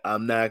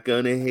 I'm not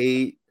gonna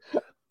hate.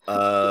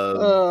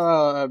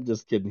 I'm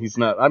just kidding. He's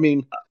not. I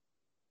mean,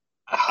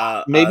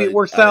 maybe it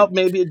works out.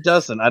 Maybe it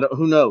doesn't.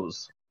 Who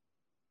knows?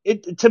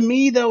 To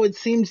me though, it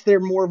seems they're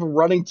more of a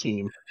running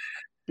team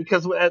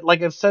because,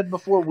 like I've said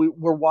before,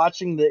 we're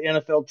watching the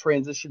NFL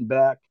transition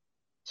back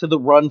to the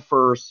run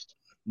first,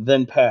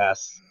 then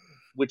pass,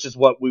 which is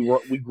what we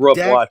grew up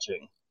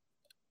watching.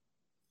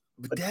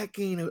 But Dak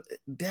ain't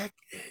Dak.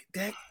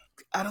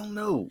 I don't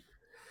know.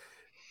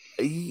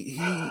 He's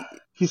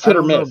hit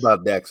or miss. I don't know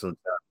about Dak sometimes.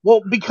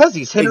 Well, because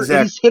he's hit or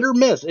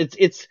miss.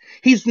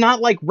 He's not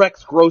like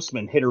Rex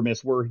Grossman, hit or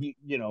miss, where he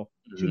 2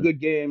 good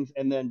games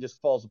and then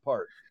just falls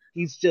apart.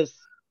 He's just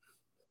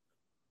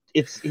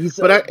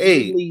Polar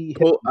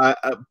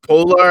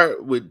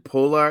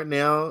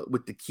now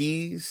with the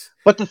keys.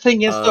 But the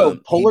thing is, though,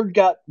 Polar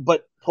got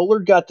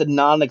the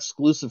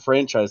non-exclusive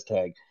franchise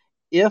tag.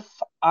 If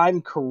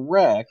I'm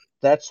correct,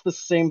 that's the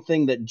same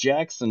thing that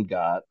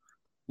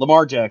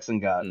Lamar Jackson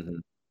got,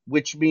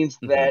 which means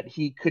that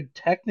he could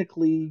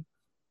technically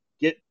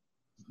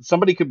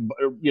somebody could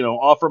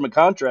offer him a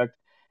contract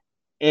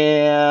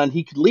and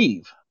he could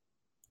leave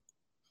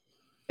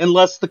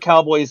unless the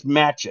Cowboys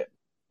match it.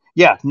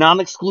 Yeah,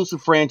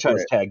 non-exclusive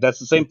franchise tag. That's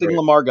the same thing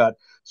Lamar got.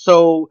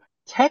 So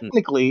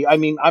technically, I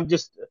mean, I'm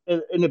just,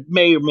 and it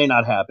may or may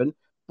not happen,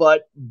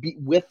 but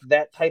with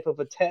that type of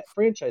a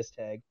franchise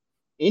tag,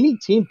 any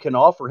team can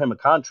offer him a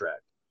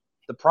contract.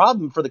 The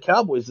problem for the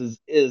Cowboys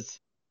is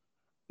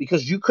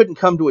because you couldn't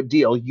come to a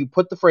deal. You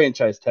put the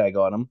franchise tag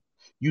on him.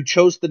 You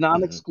chose the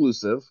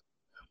non-exclusive,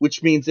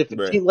 which means if a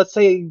team, let's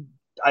say,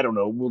 I don't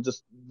know,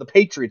 the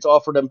Patriots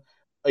offered him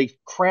a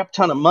crap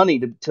ton of money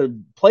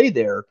to play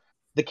there,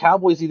 the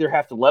Cowboys either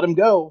have to let him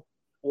go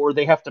or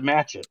they have to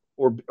match it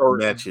or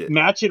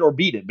match it or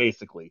beat it,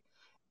 basically.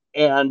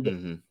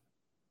 And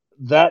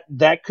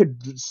that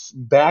could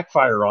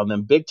backfire on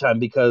them big time,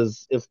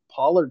 because if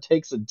Pollard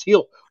takes a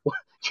deal,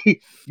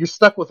 you're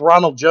stuck with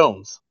Ronald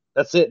Jones.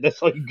 That's it. That's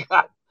all you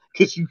got,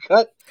 because you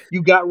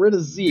got rid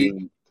of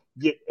Zeke.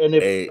 And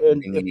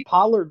if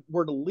Pollard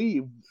were to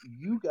leave,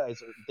 you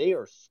guys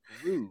are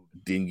screwed.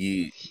 Then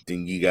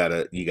you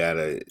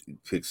gotta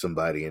pick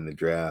somebody in the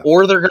draft,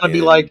 or they're gonna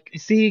be like,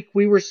 Zeke,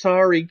 we were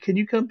sorry. Can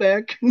you come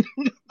back?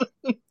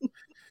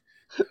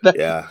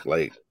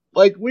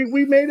 Like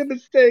we made a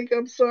mistake.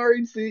 I'm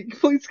sorry, Zeke.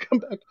 Please come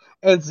back.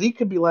 And Zeke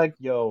could be like,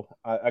 yo,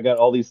 I got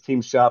all these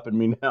teams shopping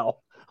me now.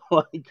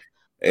 Like,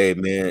 hey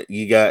man,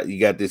 you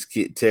got this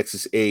kid,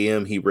 Texas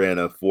A&M. He ran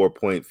a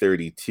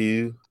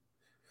 4.32.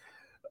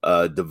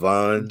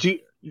 Devon.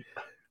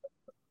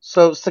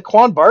 So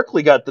Saquon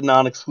Barkley got the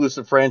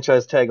non-exclusive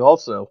franchise tag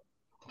also.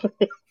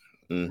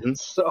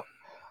 So,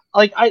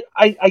 like,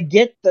 I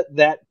get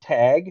that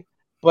tag,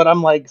 but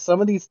I'm like, some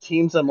of these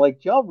teams, I'm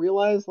like, y'all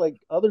realize like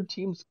other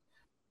teams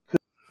could.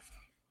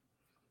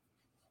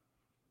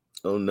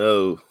 Oh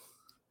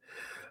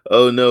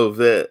no,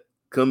 Vet,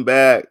 come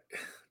back!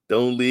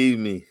 Don't leave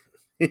me.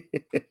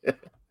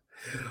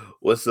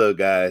 What's up,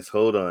 guys?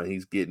 Hold on,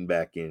 he's getting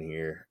back in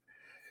here.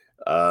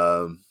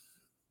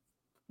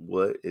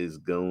 What is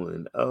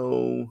going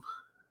on?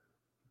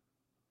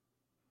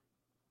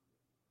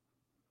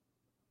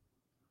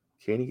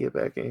 Can he get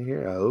back in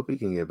here? I hope he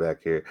can get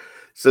back here.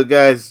 So,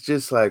 guys,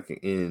 just like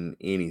in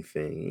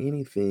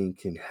anything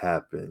can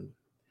happen.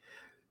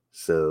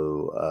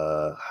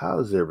 So,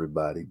 how's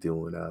everybody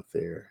doing out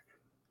there?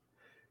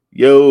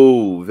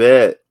 Yo,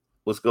 Vet,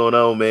 what's going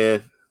on,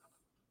 man?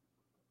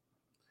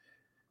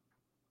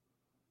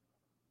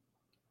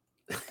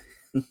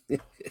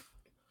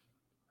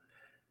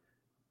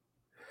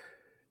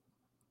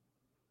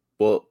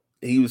 Well,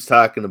 he was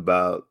talking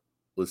about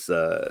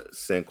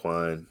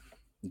Saquon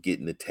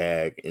getting the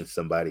tag and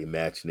somebody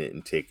matching it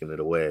and taking it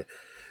away.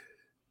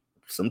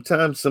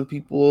 Sometimes some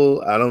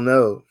people, I don't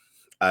know.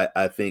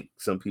 I think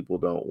some people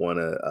don't want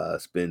to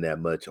spend that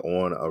much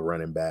on a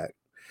running back,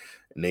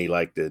 and they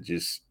like to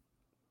just,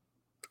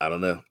 I don't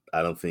know.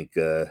 I don't think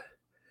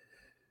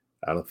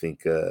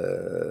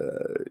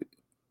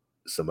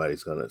somebody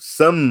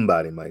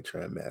might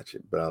try and match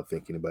it, but I don't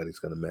think anybody's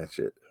gonna match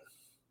it.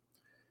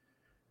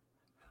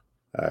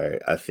 All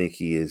right, I think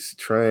he is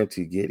trying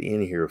to get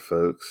in here,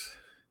 folks.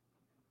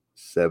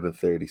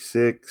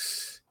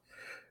 7:36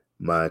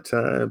 my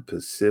time,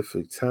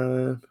 Pacific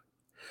time.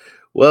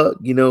 Well,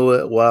 you know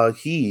what? While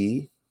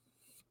he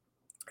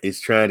is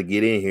trying to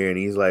get in here and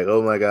he's like,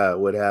 "Oh my God,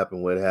 what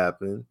happened? What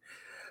happened?"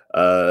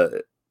 Uh,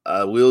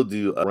 I will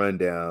do a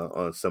rundown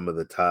on some of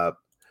the top.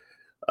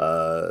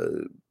 Uh,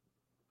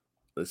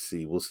 let's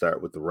see. We'll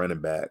start with the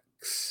running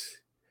backs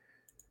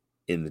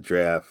in the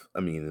draft. I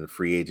mean, in the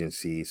free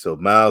agency. So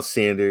Miles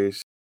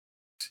Sanders,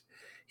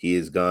 he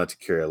has gone to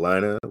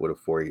Carolina with a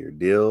 4-year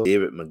deal.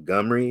 David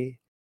Montgomery,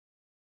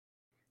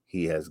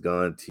 he has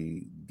gone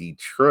to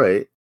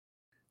Detroit,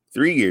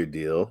 3-year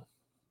deal.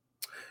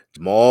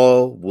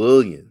 Jamal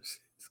Williams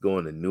is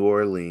going to New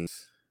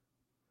Orleans.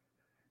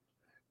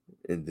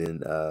 And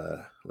then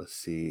let's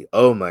see.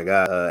 Oh my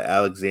God,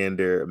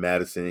 Alexander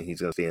Madison, he's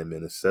gonna stay in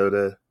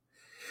Minnesota.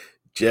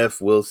 Jeff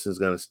Wilson's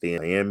gonna stay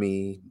in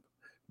Miami.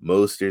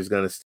 Moster's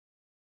gonna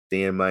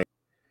stay in Miami.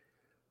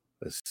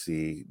 Let's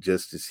see.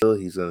 Justice Hill,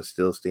 he's gonna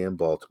still stay in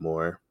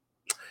Baltimore.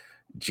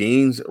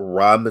 James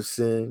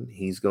Robinson,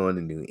 he's going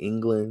to New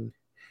England.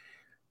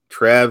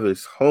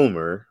 Travis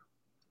Homer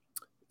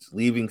is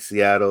leaving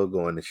Seattle,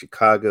 going to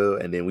Chicago.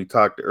 And then we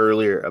talked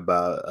earlier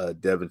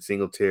about Devin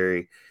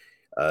Singletary.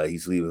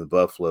 He's leaving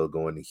Buffalo,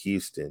 going to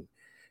Houston.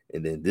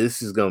 And then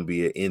this is going to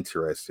be an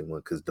interesting one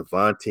because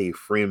Devontae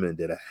Freeman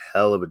did a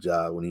hell of a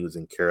job when he was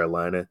in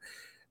Carolina,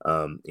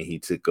 and he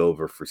took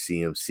over for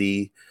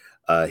CMC.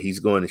 He's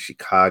going to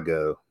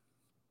Chicago.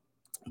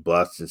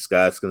 Boston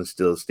Scott's going to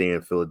still stay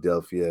in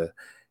Philadelphia.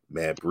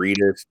 Matt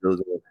Breida still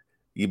going.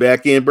 You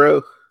back in,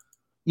 bro?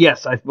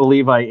 Yes, I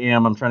believe I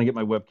am. I'm trying to get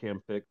my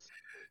webcam fixed.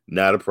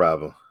 Not a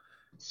problem.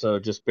 So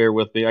just bear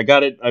with me. I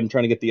got it. I'm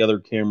trying to get the other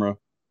camera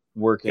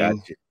working.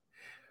 Gotcha.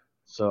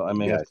 So I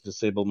may have to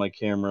disable my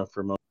camera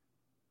for a moment.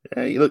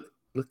 Yeah, you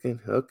looking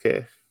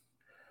okay.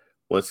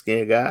 Once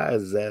again,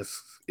 guys,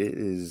 that's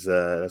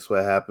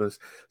what happens.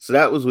 So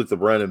that was with the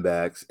running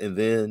backs, and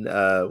then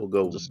we'll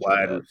go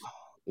wide.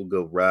 We'll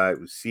go wide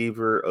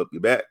receiver. Up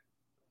your back.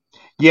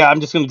 Yeah, I'm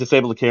just going to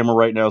disable the camera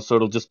right now, so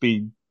it'll just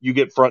be you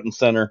get front and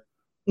center.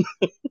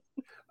 All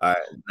right,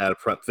 not a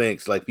front.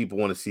 Thanks. Like people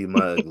want to see my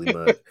ugly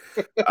mug.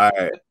 All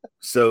right,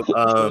 so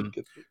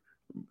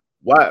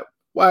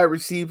wide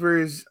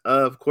receivers.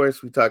 Of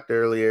course, we talked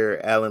earlier.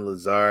 Allen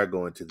Lazard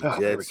going to the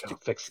Jets.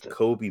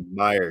 Jacoby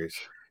Myers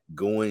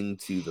going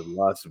to the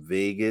Las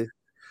Vegas.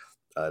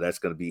 That's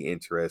going to be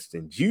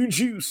interesting.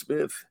 Juju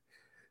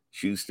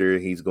Smith-Schuster,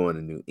 he's going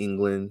to New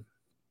England.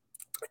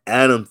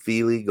 Adam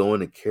Thielen going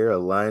to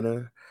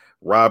Carolina.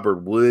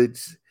 Robert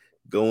Woods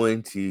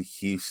going to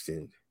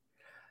Houston.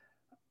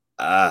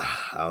 I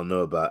don't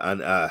know about. I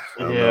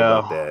don't know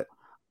about that.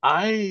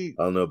 I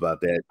don't know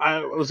about that.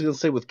 I was going to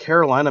say with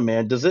Carolina,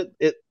 man,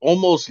 it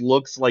almost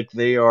looks like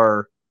they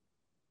are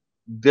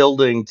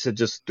building to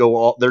just go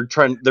all. They're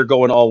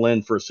going all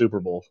in for a Super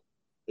Bowl.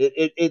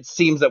 It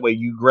seems that way.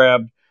 You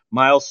grabbed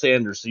Miles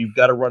Sanders, so you've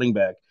got a running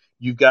back.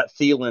 You've got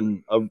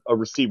Thielen, a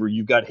receiver.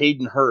 You've got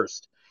Hayden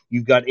Hurst.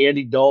 You've got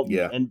Andy Dalton.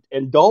 Yeah.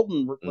 And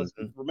Dalton,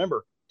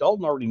 remember,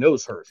 Dalton already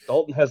knows Hurst.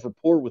 Dalton has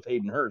rapport with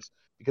Hayden Hurst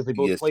because they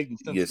both played in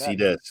Cincinnati. Yes, he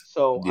does.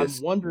 So I'm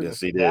wondering if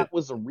that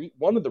was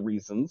one of the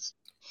reasons.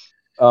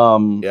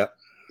 Yeah.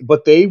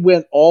 But they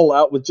went all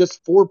out with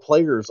just 4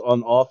 players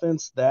on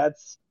offense.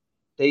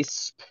 They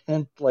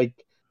spent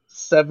like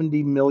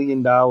 $70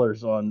 million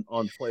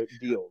on play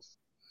deals.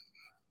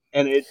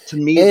 And it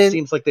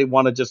seems like they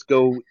want to just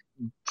go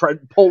try to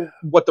pull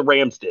what the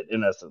Rams did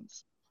in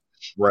essence.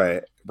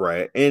 Right.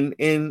 And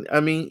I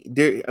mean,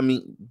 did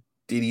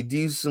he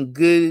do some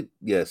good?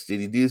 Yes.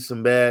 Did he do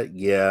some bad?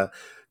 Yeah.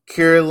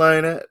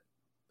 Carolina,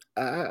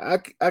 I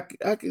could, I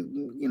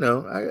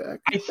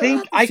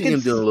think I see him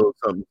doing a little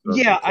something.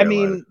 Yeah, I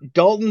mean,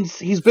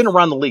 he's been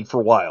around the league for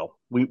a while.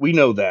 We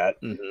know that.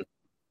 Mm-hmm.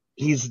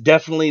 He's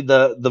definitely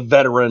the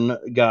veteran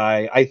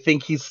guy. I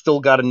think he's still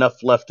got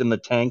enough left in the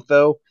tank,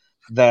 though,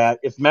 that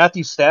if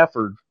Matthew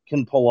Stafford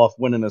can pull off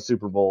winning a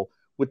Super Bowl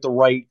with the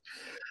right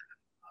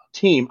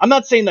team, I'm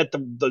not saying that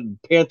the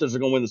Panthers are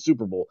going to win the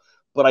Super Bowl,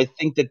 but I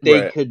think that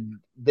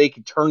they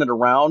could turn it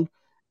around.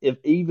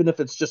 Even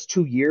if it's just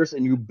 2 years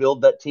and you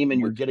build that team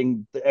and you're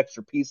getting the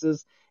extra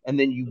pieces and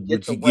then you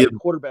get the right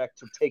quarterback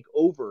to take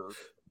over,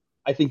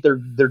 I think they're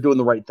doing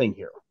the right thing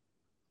here.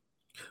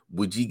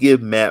 Would you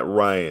give Matt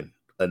Ryan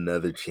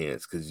another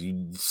chance? Because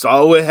you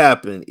saw what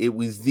happened. It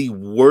was the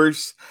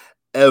worst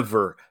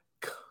ever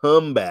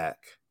comeback.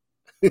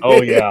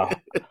 Oh yeah.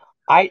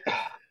 I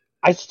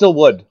still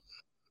would.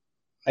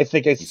 I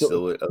think I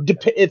still would.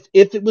 Okay.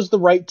 If it was the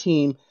right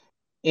team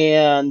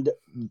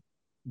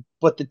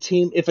but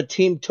if a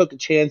team took a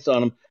chance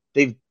on him,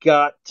 they've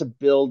got to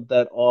build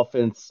that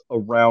offense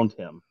around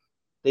him.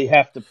 They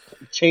have to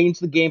change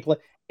the game plan.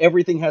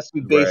 Everything has to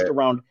be based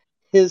around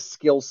his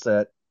skill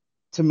set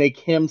to make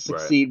him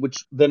succeed,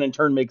 which then in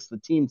turn makes the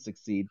team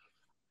succeed.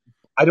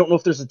 I don't know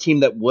if there's a team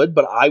that would,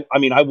 but I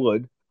mean, I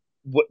would.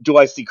 Do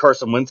I see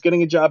Carson Wentz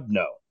getting a job?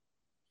 No.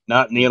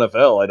 Not in the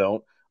NFL, I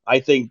don't. I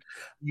think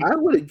I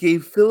would have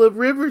gave Phillip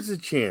Rivers a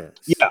chance.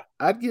 Yeah.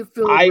 I'd give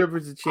Phillip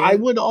Rivers a chance. I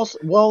would also.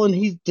 Well,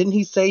 and didn't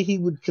he say he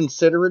would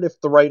consider it if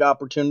the right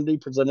opportunity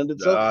presented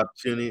itself? The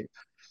opportunity.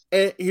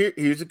 And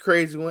here's a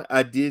crazy one.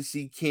 I did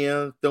see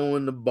Cam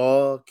throwing the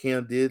ball.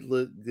 Cam did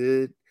look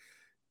good,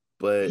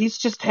 but He's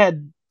just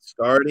had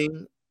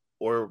starting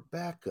or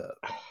backup.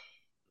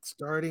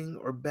 Starting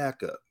or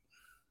backup.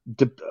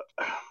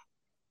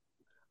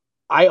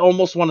 I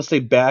almost want to say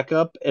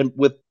backup and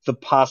with the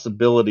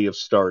possibility of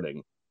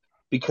starting,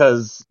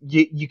 because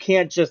you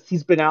can't just,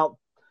 he's been out.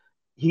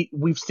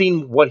 We've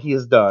seen what he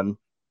has done.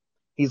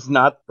 He's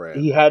not, Right.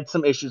 he had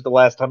some issues the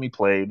last time he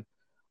played.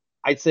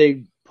 I'd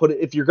say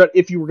if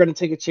you were going to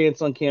take a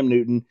chance on Cam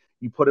Newton,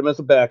 you put him as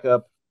a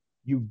backup,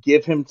 you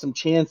give him some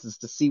chances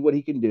to see what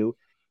he can do,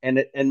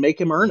 and make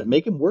him earn it,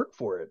 make him work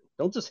for it.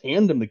 Don't just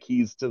hand him the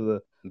keys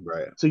to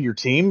your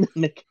team.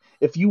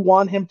 If you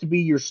want him to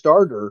be your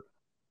starter,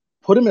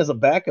 put him as a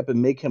backup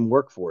and make him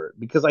work for it,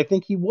 because I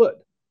think he would.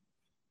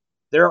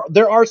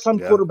 There are some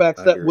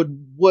quarterbacks that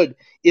would,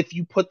 if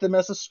you put them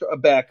as a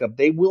backup,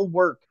 they will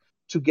work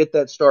to get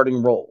that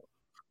starting role.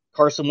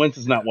 Carson Wentz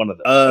is not one of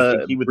them. I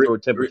think he would throw a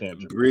temper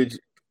tantrum.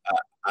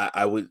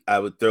 I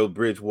would throw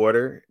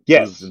Bridgewater.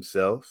 Yes. Proves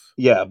himself.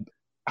 Yeah.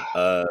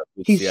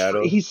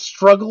 Seattle. He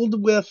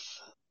struggled with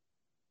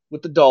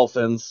the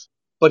Dolphins,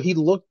 but he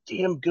looked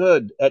damn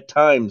good at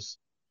times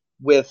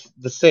with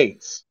the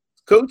Saints.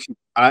 Coach,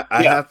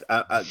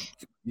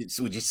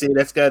 would you say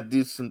that's got to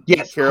do some?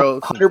 Yes,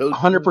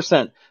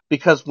 100%.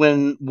 Because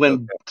when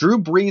Drew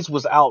Brees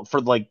was out for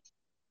like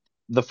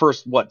the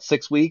first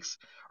 6 weeks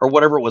or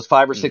whatever it was,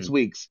 5 or 6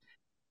 weeks,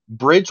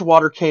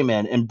 Bridgewater came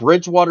in, and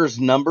Bridgewater's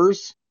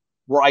numbers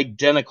were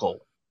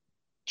identical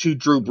to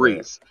Drew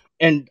Brees,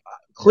 and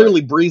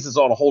clearly Brees is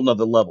on a whole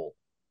nother level.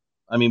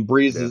 I mean,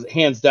 Brees is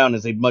hands down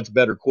is a much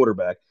better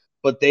quarterback,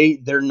 but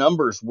their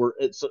numbers were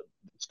it's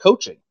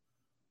coaching.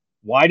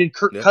 Why did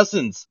Kirk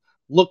Cousins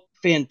look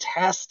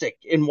fantastic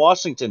in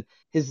Washington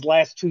his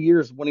last 2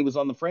 years when he was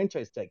on the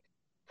franchise tag?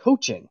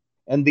 Coaching,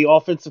 and the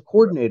offensive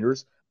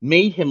coordinators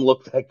made him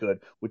look that good,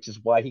 which is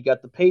why he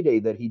got the payday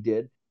that he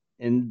did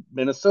in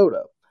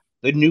Minnesota.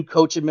 The new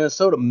coach in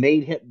Minnesota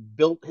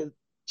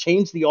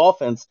changed the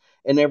offense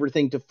and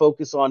everything to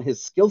focus on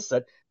his skill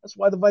set. That's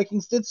why the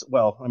Vikings did so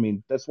well. I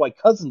mean, that's why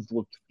Cousins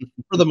looked,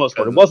 for the most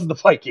part. It wasn't the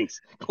Vikings,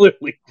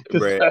 clearly,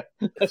 because that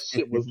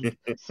shit was.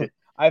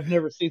 I've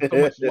never seen so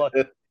much luck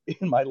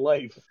in my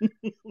life.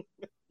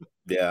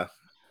 Yeah.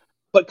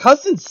 But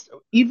Cousins,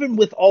 even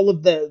with all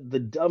of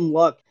the dumb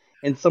luck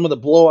and some of the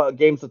blowout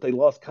games that they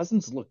lost,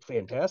 Cousins looked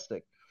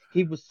fantastic.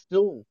 He was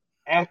still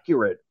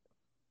accurate.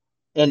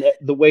 And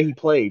the way he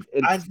played.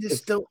 I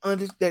just don't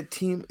understand. That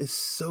team is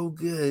so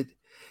good.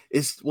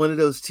 It's one of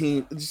those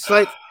teams. It's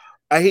like,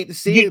 I hate to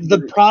see it.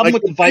 The problem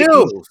with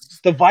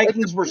the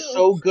Vikings were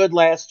so good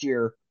last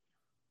year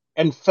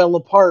and fell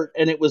apart,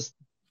 and it was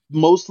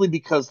mostly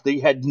because they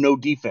had no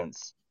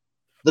defense.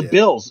 The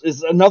Bills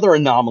is another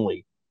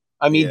anomaly.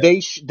 I mean,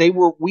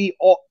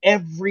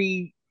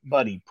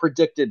 everybody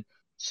predicted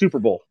Super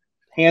Bowl.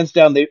 Hands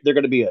down, they're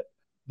going to be it.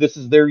 This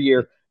is their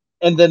year.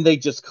 And then they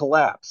just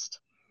collapsed.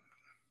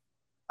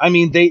 I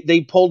mean,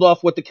 they pulled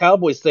off what the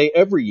Cowboys say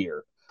every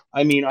year.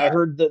 I mean, I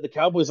heard that the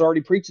Cowboys are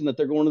already preaching that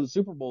they're going to the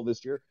Super Bowl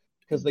this year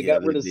because they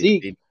got rid of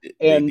Zeke.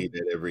 They do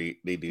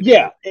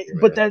that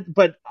year.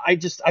 But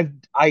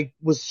I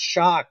was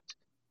shocked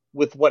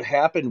with what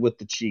happened with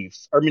the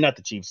Chiefs. I mean, not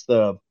the Chiefs,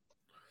 the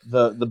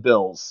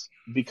Bills,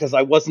 because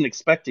I wasn't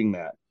expecting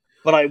that.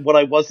 But what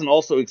I wasn't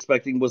also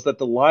expecting was that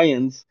the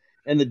Lions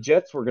and the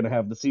Jets were going to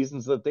have the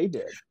seasons that they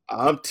did.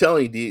 I'm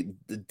telling you,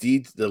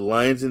 the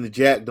Lions and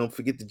the don't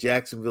forget the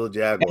Jacksonville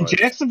Jaguars. And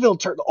Jacksonville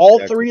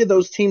all three of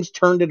those teams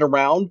turned it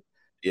around.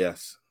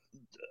 Yes.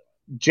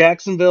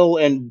 Jacksonville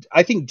and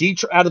I think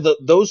Detroit, out of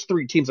those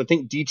three teams, I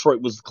think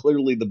Detroit was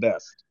clearly the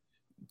best.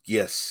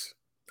 Yes,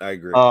 I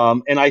agree.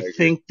 And I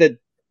think that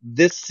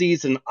this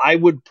season I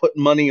would put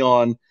money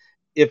on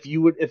if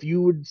you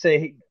would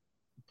say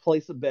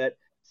place a bet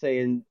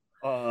saying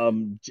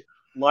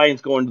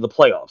Lions going to the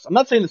playoffs. I'm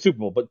not saying the Super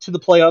Bowl, but to the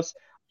playoffs,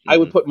 I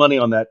would put money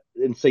on that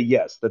and say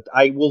yes. That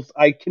I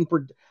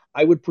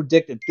would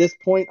predict at this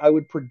point. I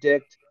would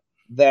predict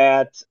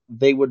that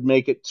they would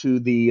make it to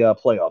the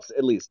playoffs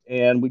at least.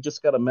 And we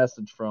just got a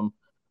message from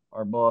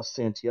our boss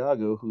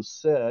Santiago, who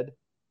said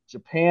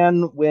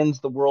Japan wins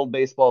the World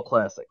Baseball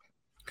Classic.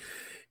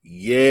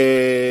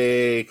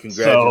 Yay!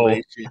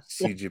 Congratulations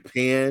to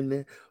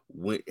Japan.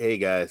 Hey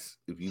guys,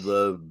 if you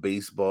love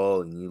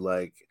baseball and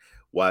you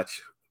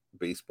watch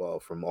baseball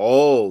from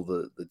all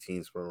the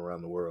teams from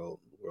around the world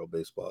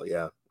baseball,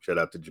 shout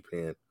out to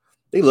Japan.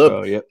 They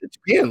love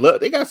Japan.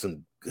 They got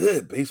some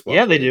good baseball.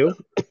 Yeah, they do.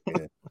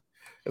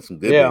 That's some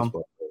good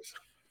baseball players.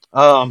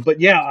 But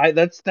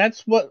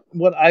that's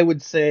what I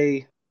would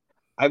say.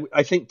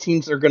 I think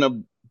teams are going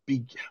to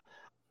be.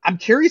 I'm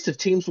curious if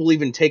teams will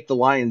even take the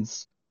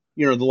Lions.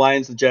 The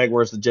Lions, the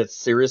Jaguars, the Jets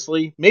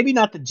seriously. Maybe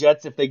not the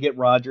Jets if they get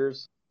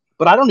Rodgers.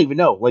 But I don't even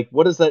know.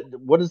 What does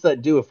that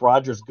do if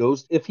Rodgers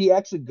if he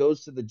actually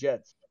goes to the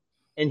Jets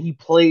and he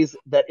plays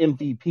that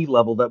MVP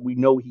level that we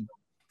know he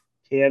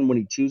can when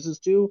he chooses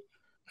to?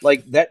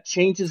 That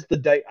changes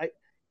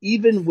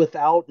even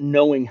without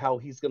knowing how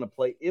he's going to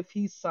play. If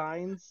he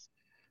signs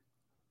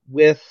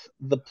with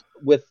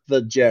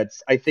the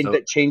Jets, I think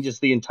that changes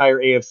the entire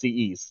AFC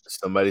East.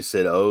 Somebody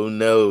said, "Oh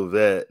no,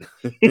 that."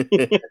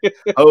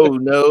 Oh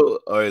no,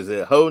 or is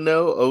it "Oh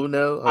no"? Oh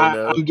no, oh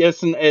no. I'm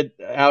guessing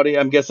Audi.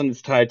 I'm guessing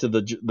it's tied to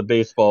the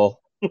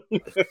baseball.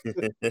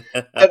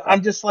 But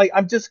I'm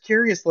just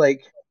curious,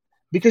 like,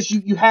 because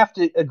you have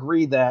to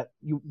agree that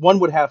one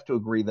would have to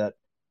agree that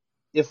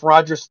if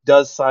Rodgers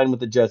does sign with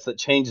the Jets, that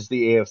changes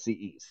the AFC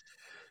East.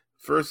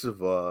 First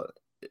of all,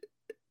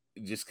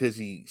 just because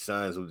he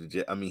signs with the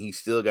Jets, I mean, he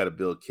still got to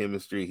build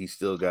chemistry. He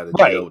still got to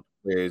gel with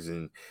players,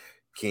 and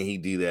can he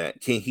do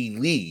that? Can he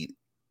lead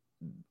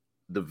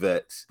the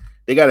vets?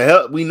 They got a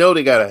hell. We know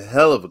they got a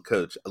hell of a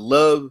coach. I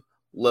love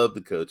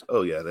the coach.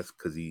 Oh yeah, that's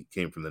because he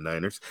came from the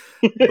Niners,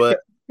 but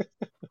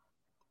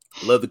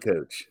love the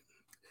coach.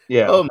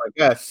 Yeah. Oh my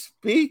gosh.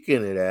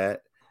 Speaking of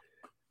that,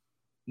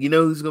 you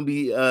know who's going to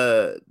be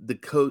the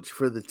coach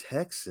for the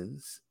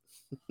Texans?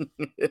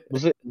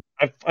 Was it?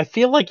 I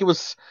feel like it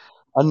was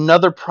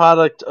another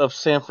product of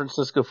San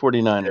Francisco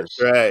 49ers.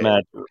 That's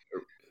right.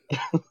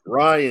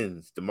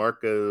 Ryans,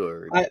 DeMarco,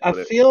 or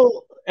I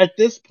feel at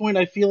this point,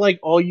 I feel like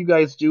all you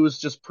guys do is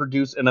just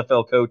produce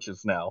NFL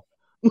coaches now.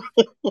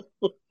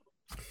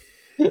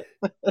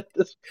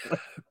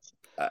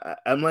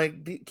 I'm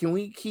like, can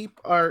we keep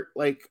our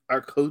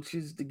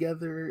coaches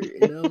together?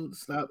 You know,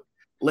 stop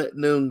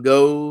letting them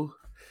go.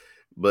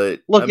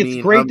 But look,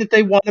 it's great that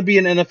they want to be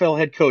an NFL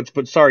head coach,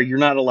 but sorry, you're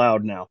not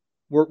allowed now.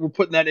 We're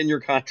putting that in your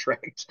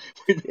contract.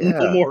 Yeah,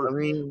 no more. I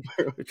mean,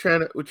 we're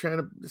trying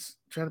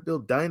to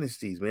build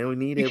dynasties, man. We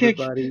need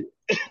everybody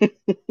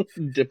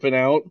dipping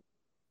out.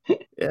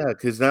 Yeah,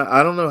 because now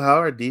I don't know how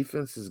our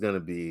defense is going to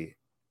be.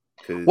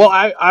 Well,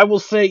 I will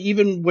say,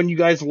 even when you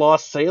guys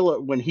lost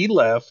Salah when he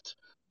left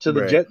to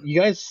the Jets,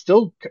 you guys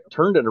still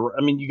turned it around.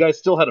 I mean, you guys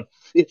still had a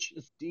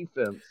vicious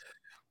defense.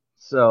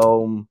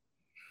 So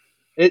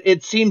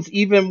it seems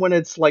even when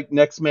it's like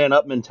next man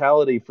up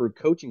mentality for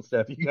coaching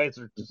staff, you guys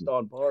are just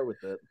on par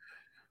with it.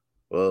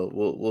 Well,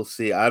 we'll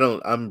see.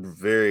 I'm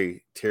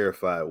very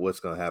terrified what's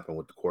going to happen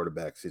with the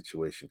quarterback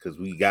situation because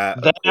we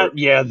got that.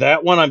 Yeah,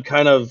 that one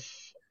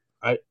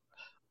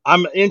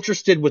I'm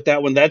interested with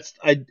that one.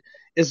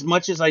 As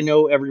much as I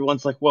know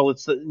everyone's like, well,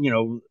 it's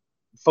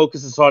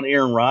focuses on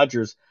Aaron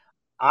Rodgers.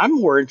 I'm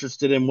more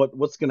interested in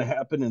what's going to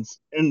happen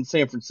in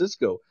San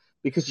Francisco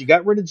because you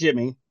got rid of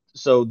Jimmy,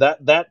 so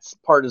that's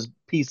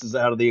pieces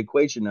out of the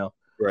equation now.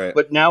 Right.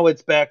 But now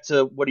it's back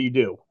to what do you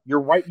do?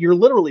 You're right. You're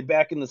literally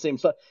back in the same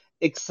spot,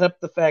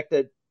 except the fact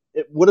that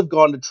it would have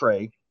gone to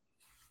Trey,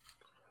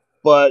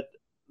 but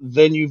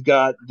then you've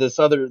got this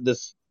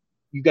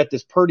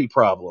Purdy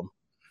problem.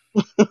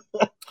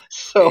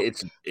 So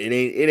it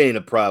ain't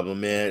a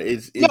problem, man.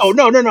 It's no.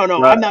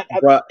 I'm not.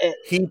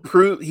 He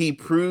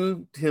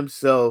proved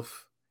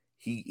himself.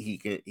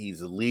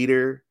 He's a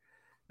leader.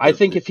 I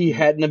think if he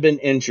hadn't have been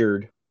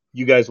injured,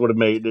 you guys would have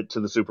made it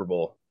to the Super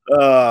Bowl.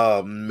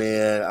 Oh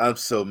man, I'm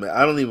so mad.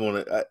 I don't even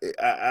want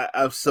to.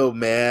 I'm so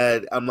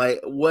mad. I'm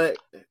like, what?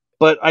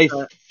 But I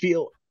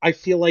feel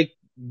like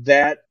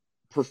that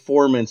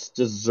performance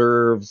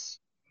deserves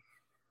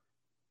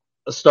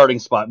a starting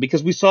spot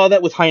because we saw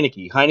that with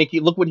Heineke.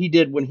 Heineke, look what he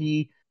did when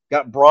he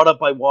got brought up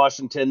by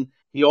Washington.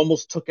 He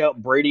almost took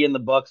out Brady and the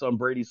Bucs on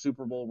Brady's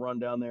Super Bowl run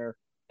down there.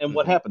 And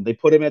what happened?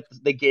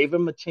 They gave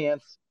him a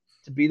chance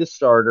to be the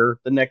starter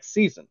the next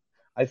season.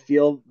 I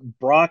feel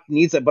Brock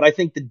needs it, but I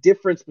think the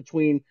difference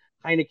between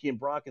Heineke and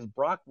Brock is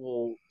Brock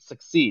will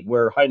succeed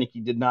where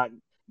Heineke did not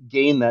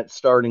gain that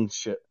starting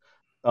thing.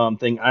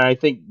 And I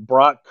think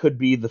Brock could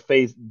be the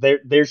face.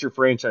 There's your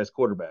franchise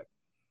quarterback.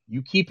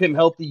 You keep him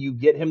healthy, you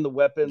get him the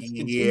weapons.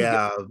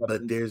 Yeah,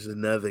 but there's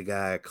another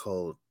guy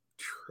called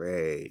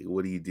Trey.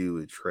 What do you do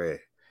with Trey?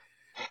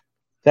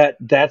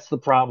 That's the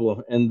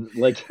problem. And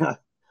like the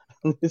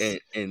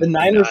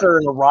Niners are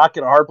in a rock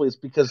and a hard place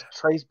because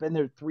Trey's been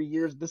there 3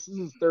 years. This is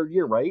his third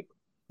year, right?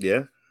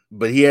 Yeah.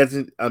 But he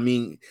hasn't. I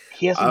mean,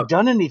 he hasn't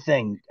done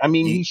anything. I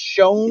mean, he's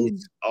shown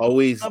it's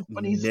always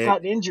when he's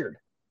gotten injured.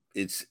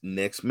 It's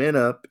next man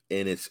up,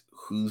 and it's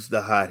who's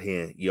the hot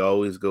hand. You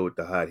always go with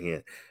the hot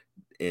hand.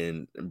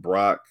 And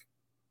Brock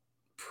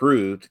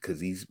proved because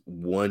he's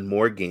won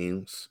more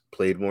games,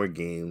 played more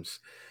games,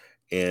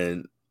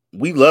 and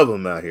we love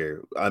him out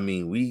here. I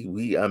mean,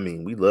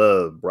 we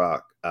love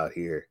Brock out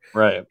here,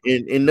 right?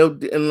 And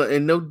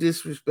no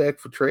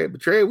disrespect for Trey,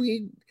 but Trey,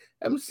 we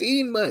haven't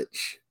seen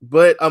much.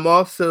 But I'm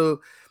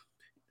also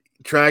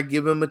trying to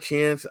give him a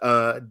chance,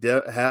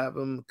 have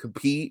him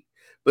compete.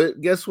 But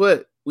guess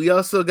what? We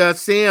also got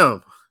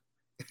Sam.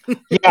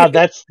 Yeah,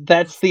 that's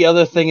the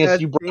other thing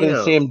is you brought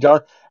in Sam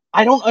Darnold.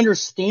 I don't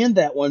understand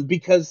that one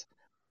because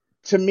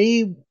to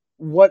me,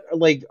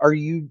 are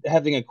you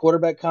having a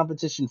quarterback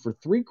competition for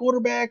 3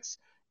 quarterbacks?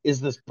 Is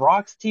this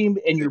Brock's team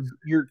and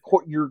you're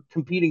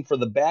competing for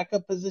the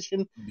backup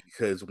position?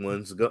 Because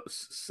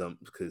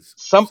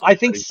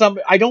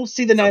I don't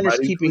see the Niners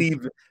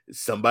keeping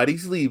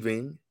somebody's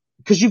leaving.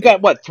 Because you've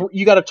got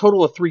you got a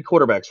total of 3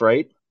 quarterbacks,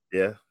 right?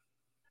 Yeah.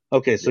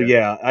 Okay, so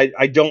yeah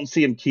I don't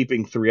see him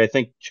keeping 3. I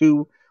think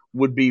 2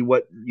 would be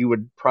what you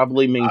would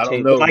probably I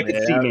maintain. don't know, What I could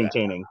man. see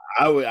maintaining.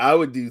 I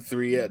would do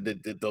 3.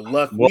 The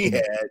luck Well, we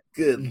had.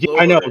 Good yeah,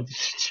 Lord. I know.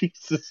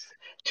 Jesus,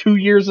 2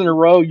 years in a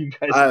row, you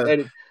guys I- had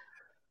it.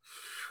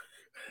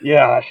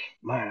 Yeah,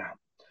 man.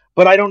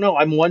 But I don't know.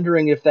 I'm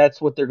wondering if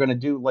that's what they're going to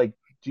do. Like,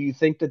 do you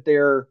think that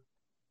they're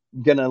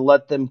going to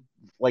let them,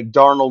 like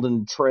Darnold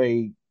and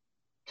Trey,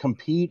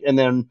 compete, and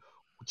then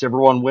whichever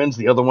one wins,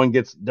 the other one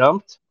gets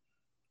dumped?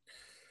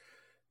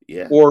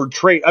 Yeah. Or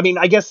Trey? I mean,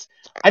 I guess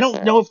I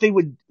don't know if they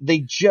would. They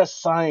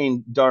just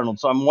signed Darnold,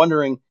 so I'm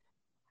wondering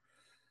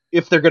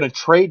if they're going to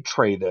trade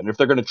Trey then, if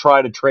they're going to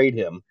try to trade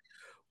him.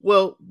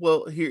 Well,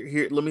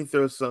 here. Let me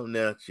throw something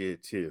at you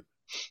too.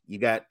 You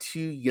got 2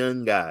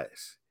 young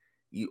guys.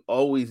 You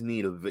always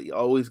need you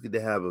always good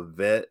to have a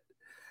vet.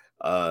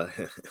 A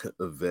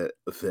vet.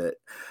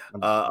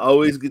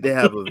 Always good to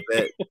have a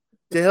vet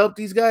to help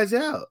these guys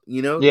out.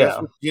 You know, that's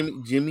Yeah.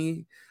 what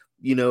Jimmy.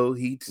 You know,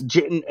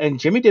 And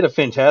Jimmy did a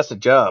fantastic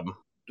job.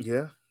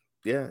 Yeah.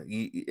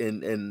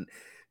 And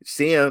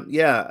Sam,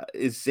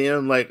 is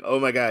Sam like, oh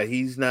my God,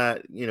 he's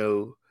not,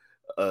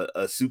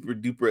 a super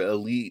duper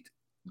elite,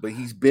 but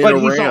he's been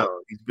around.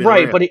 He's been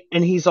right, around.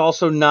 and he's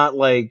also not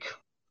like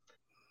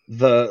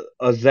the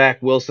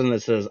Zach Wilson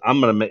that says, "I'm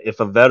gonna make,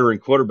 if a veteran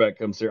quarterback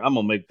comes here, I'm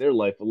gonna make their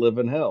life a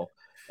living hell."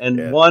 And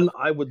Yeah. one,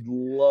 I would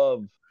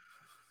love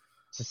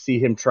to see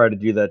him try to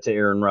do that to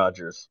Aaron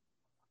Rodgers.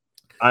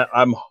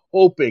 I'm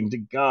hoping to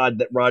God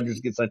that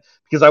Rodgers gets signed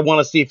because I want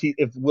to see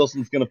if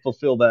Wilson's going to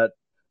fulfill that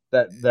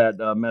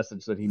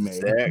message that he made.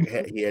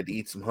 Zach, he had to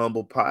eat some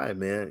humble pie,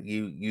 man.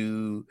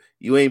 You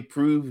ain't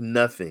proved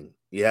nothing.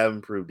 You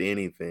haven't proved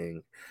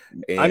anything.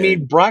 I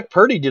mean, Brock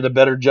Purdy did a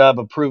better job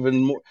of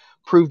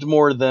proved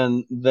more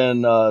than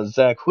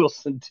Zach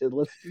Wilson did.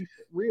 Let's be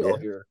real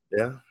here.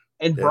 Yeah.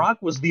 And Brock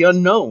was the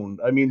unknown.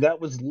 I mean,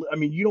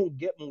 you don't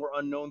get more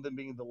unknown than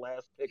being the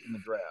last pick in the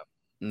draft.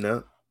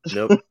 No.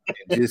 Nope.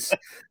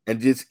 and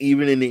just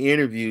even in the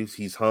interviews,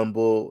 he's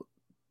humble,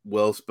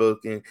 well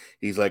spoken.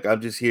 He's like,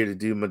 I'm just here to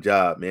do my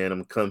job, man. I'm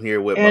gonna come here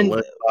with my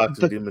lunchbox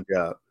and do my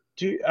job.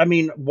 I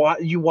mean,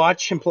 you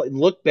watch him play.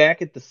 Look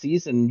back at the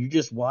season. You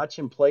just watch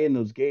him play in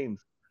those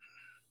games,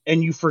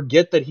 and you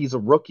forget that he's a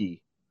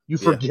rookie. You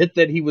forget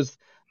that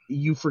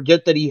You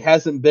forget that he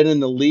hasn't been in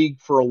the league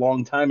for a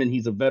long time, and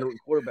he's a veteran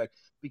quarterback.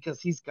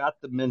 Because he's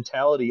got the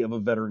mentality of a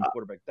veteran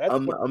quarterback. That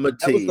was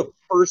the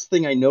first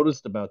thing I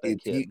noticed about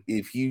that kid.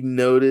 If you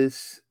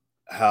notice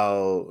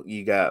how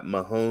you got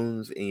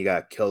Mahomes and you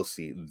got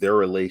Kelsey, their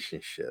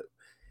relationship,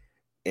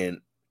 and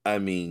I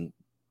mean,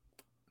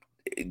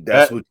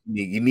 that's what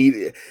you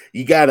need.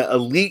 You got an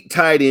elite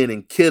tight end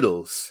in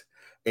Kittles,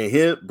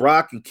 and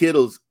Brock and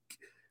Kittles.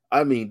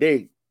 I mean,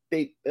 they're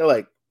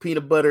like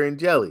peanut butter and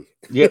jelly.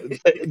 Yeah,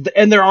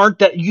 and there aren't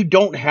that you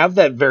don't have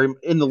that very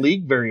in the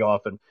league very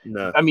often.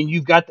 No. I mean,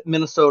 you've got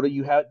Minnesota.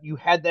 You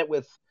had that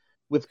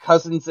with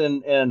Cousins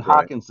and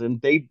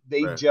Hawkinson. They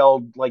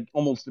gelled like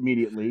almost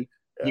immediately.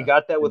 Yeah. You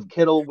got that with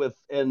Kittle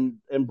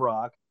and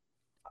Brock.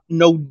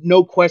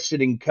 No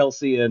questioning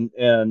Kelsey and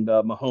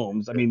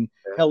Mahomes. I mean,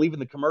 hell, even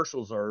the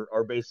commercials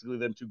are basically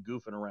them two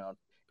goofing around.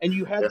 And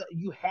you had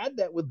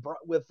that with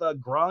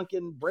Gronk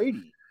and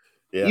Brady.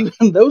 Yeah.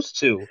 Even those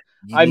two.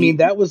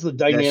 That was the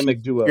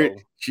dynamic duo.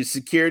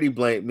 Security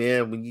blank,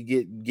 man. When you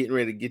getting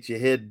ready to get your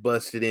head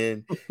busted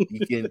in,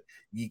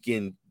 you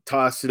can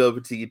toss it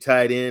over to your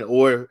tight end,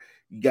 or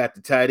you got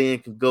the tight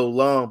end can go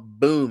long,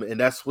 boom, and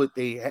that's what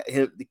they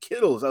had the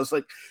Kittles. I was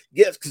like,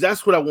 yes, because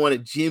that's what I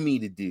wanted Jimmy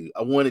to do.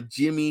 I wanted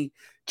Jimmy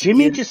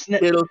just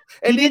Kittles,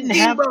 and he didn't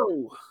have.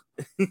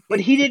 But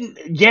he didn't.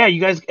 Yeah,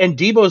 you guys, and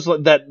Debo's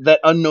that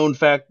unknown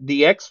fact,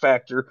 the X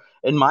factor,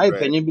 in my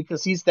opinion,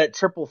 because he's that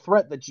triple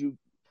threat that you.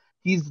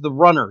 He's the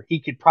runner. He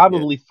could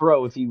probably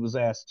throw if he was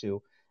asked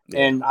to. Yeah.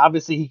 And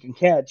obviously he can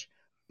catch.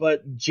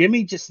 But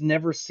Jimmy just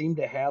never seemed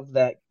to have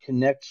that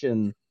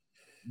connection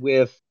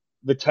with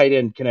the tight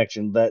end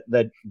connection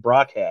that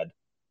Brock had.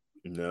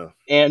 No.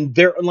 And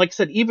like I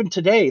said, even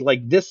today,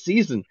 like this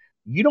season,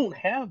 you don't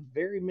have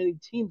very many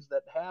teams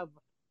that have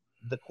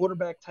the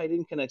quarterback tight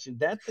end connection.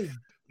 That's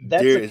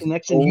a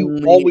connection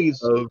you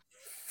always a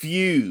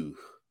few.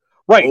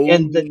 Right.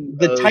 And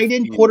the tight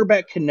end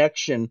quarterback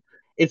connection.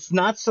 It's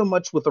not so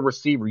much with a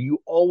receiver. You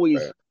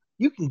always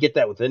you can get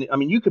that with any. I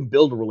mean, you can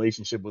build a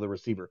relationship with a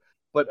receiver,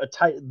 but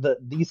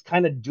these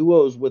kind of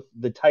duos with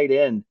the tight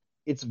end,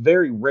 it's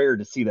very rare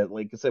to see that.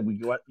 Like I said,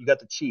 you got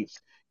the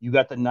Chiefs, you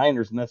got the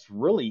Niners, and that's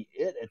really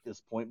it at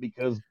this point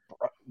because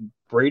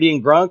Brady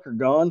and Gronk are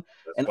gone,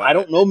 and I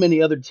don't know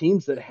many other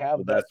teams that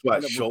have that.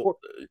 That's why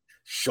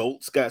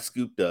Schultz got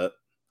scooped up.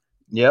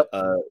 Yep.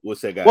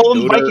 What's that guy? Well,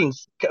 the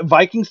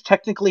Vikings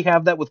technically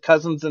have that with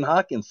Cousins and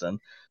Hawkinson.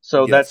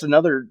 So that's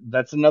another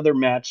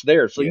match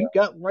there. So you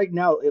got right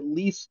now at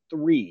least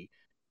 3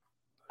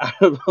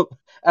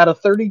 out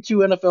of 32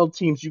 NFL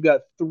teams. You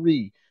got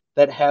 3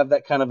 that have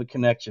that kind of a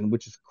connection,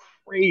 which is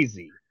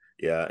crazy.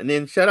 Yeah, and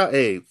then shout out,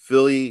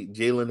 Philly,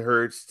 Jalen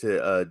Hurts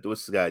to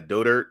what's the guy,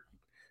 Dodert?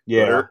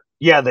 Yeah, Dodert?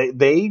 Yeah,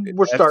 they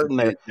were starting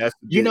there.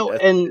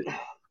 And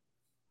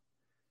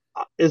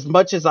as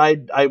much as I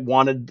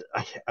wanted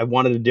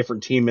a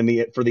different team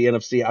for the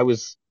NFC, I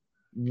was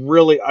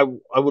really I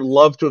would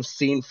love to have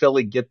seen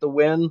Philly get the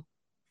win,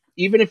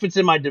 even if it's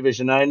in my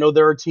division. I know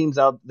there are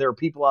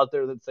people out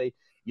there that say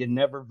you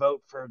never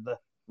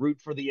root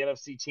for the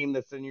NFC team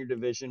that's in your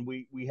division.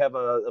 We have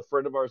a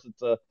friend of ours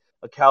that's a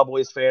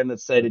Cowboys fan that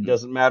said it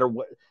doesn't matter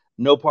what.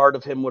 No part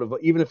of him would have,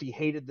 even if he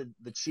hated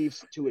the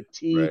Chiefs to a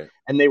T, Right.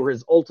 and they were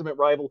his ultimate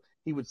rival,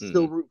 he would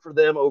still root for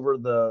them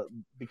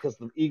because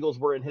the Eagles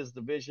were in his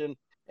division,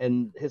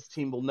 and his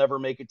team will never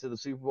make it to the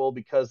Super Bowl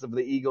because of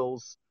the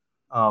Eagles,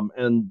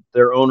 and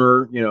their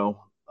owner,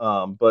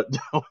 but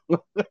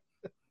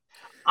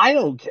I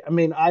don't. I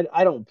mean,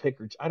 I don't pick.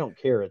 I don't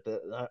care.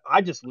 I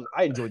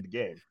enjoyed the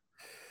game.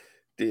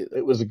 Dude,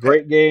 It was a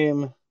great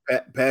game.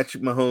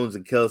 Patrick Mahomes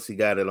and Kelsey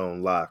got it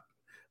on lock.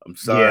 I'm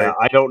sorry. Yeah,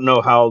 I don't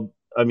know how.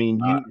 I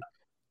mean,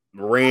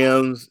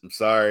 Rams. I'm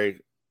sorry.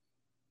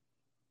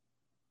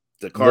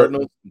 The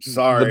Cardinals. I'm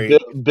sorry. The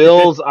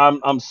Bills.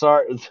 I'm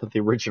sorry. The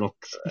original.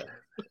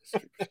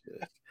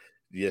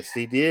 Yes,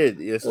 they did.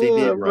 Yes, they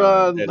did.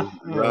 Ron.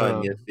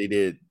 Yes, they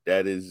did.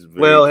 That is.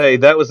 Hey,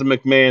 that was a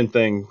McMahon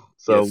thing.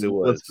 So yes, it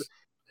was.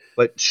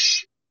 But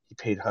he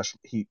paid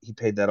He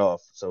paid that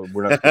off. So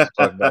we're not supposed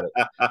to talk about it.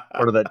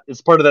 It's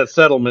part of that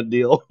settlement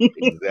deal.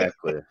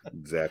 Exactly.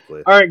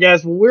 All right,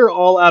 guys. Well, we're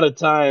all out of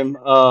time.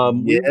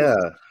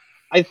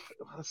 Let's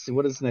see.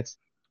 What is next?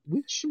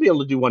 We should be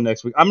able to do one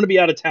next week. I'm going to be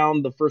out of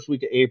town the first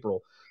week of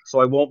April, so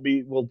I won't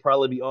be. We'll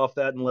probably be off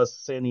that unless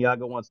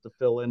Santiago wants to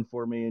fill in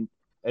for me.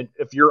 And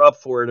if you're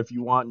up for it, if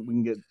you want, we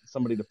can get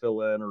somebody to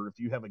fill in, or if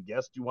you have a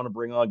guest you want to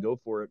bring on, go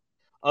for it.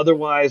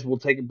 Otherwise, we'll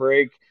take a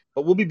break,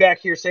 but we'll be back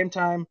here same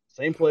time,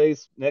 same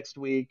place next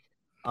week.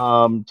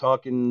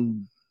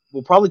 Talking.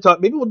 We'll probably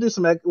talk. Maybe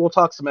we'll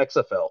talk some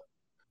XFL.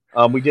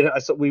 We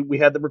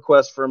had the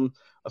request from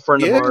a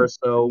friend of ours,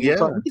 so we can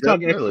talk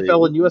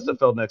XFL and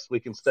USFL next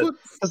week instead.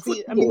 Because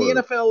the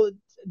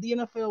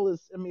NFL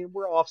is. I mean,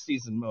 we're off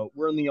season mode.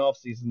 We're in the off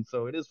season,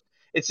 so it is.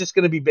 It's just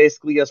going to be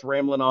basically us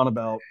rambling on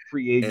about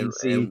free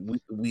agency. And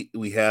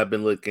we have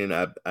been looking.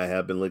 I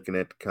have been looking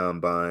at the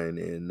combine,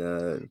 and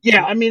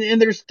I mean,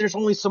 and there's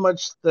only so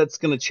much that's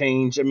going to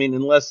change. I mean,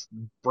 unless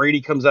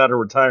Brady comes out of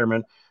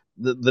retirement,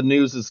 the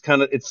news is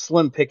it's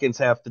slim pickings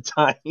half the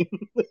time.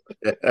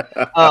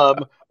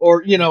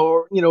 Or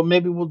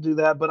maybe we'll do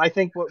that. But I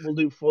think what we'll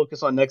do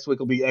focus on next week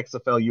will be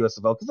XFL,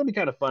 USFL, because it'll be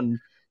kind of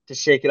fun to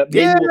shake it up.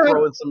 Maybe we'll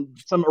throw in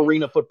some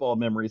arena football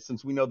memories,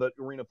 since we know that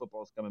arena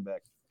football is coming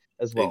back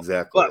as well.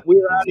 Exactly. But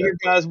we're out of here,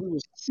 guys. We will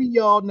see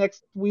y'all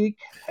next week.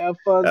 Have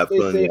fun, stay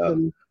safe,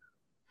 and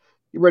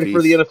get ready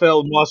for the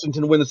NFL and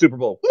Washington to win the Super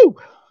Bowl. Woo!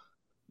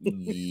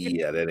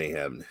 Yeah, that ain't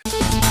happening.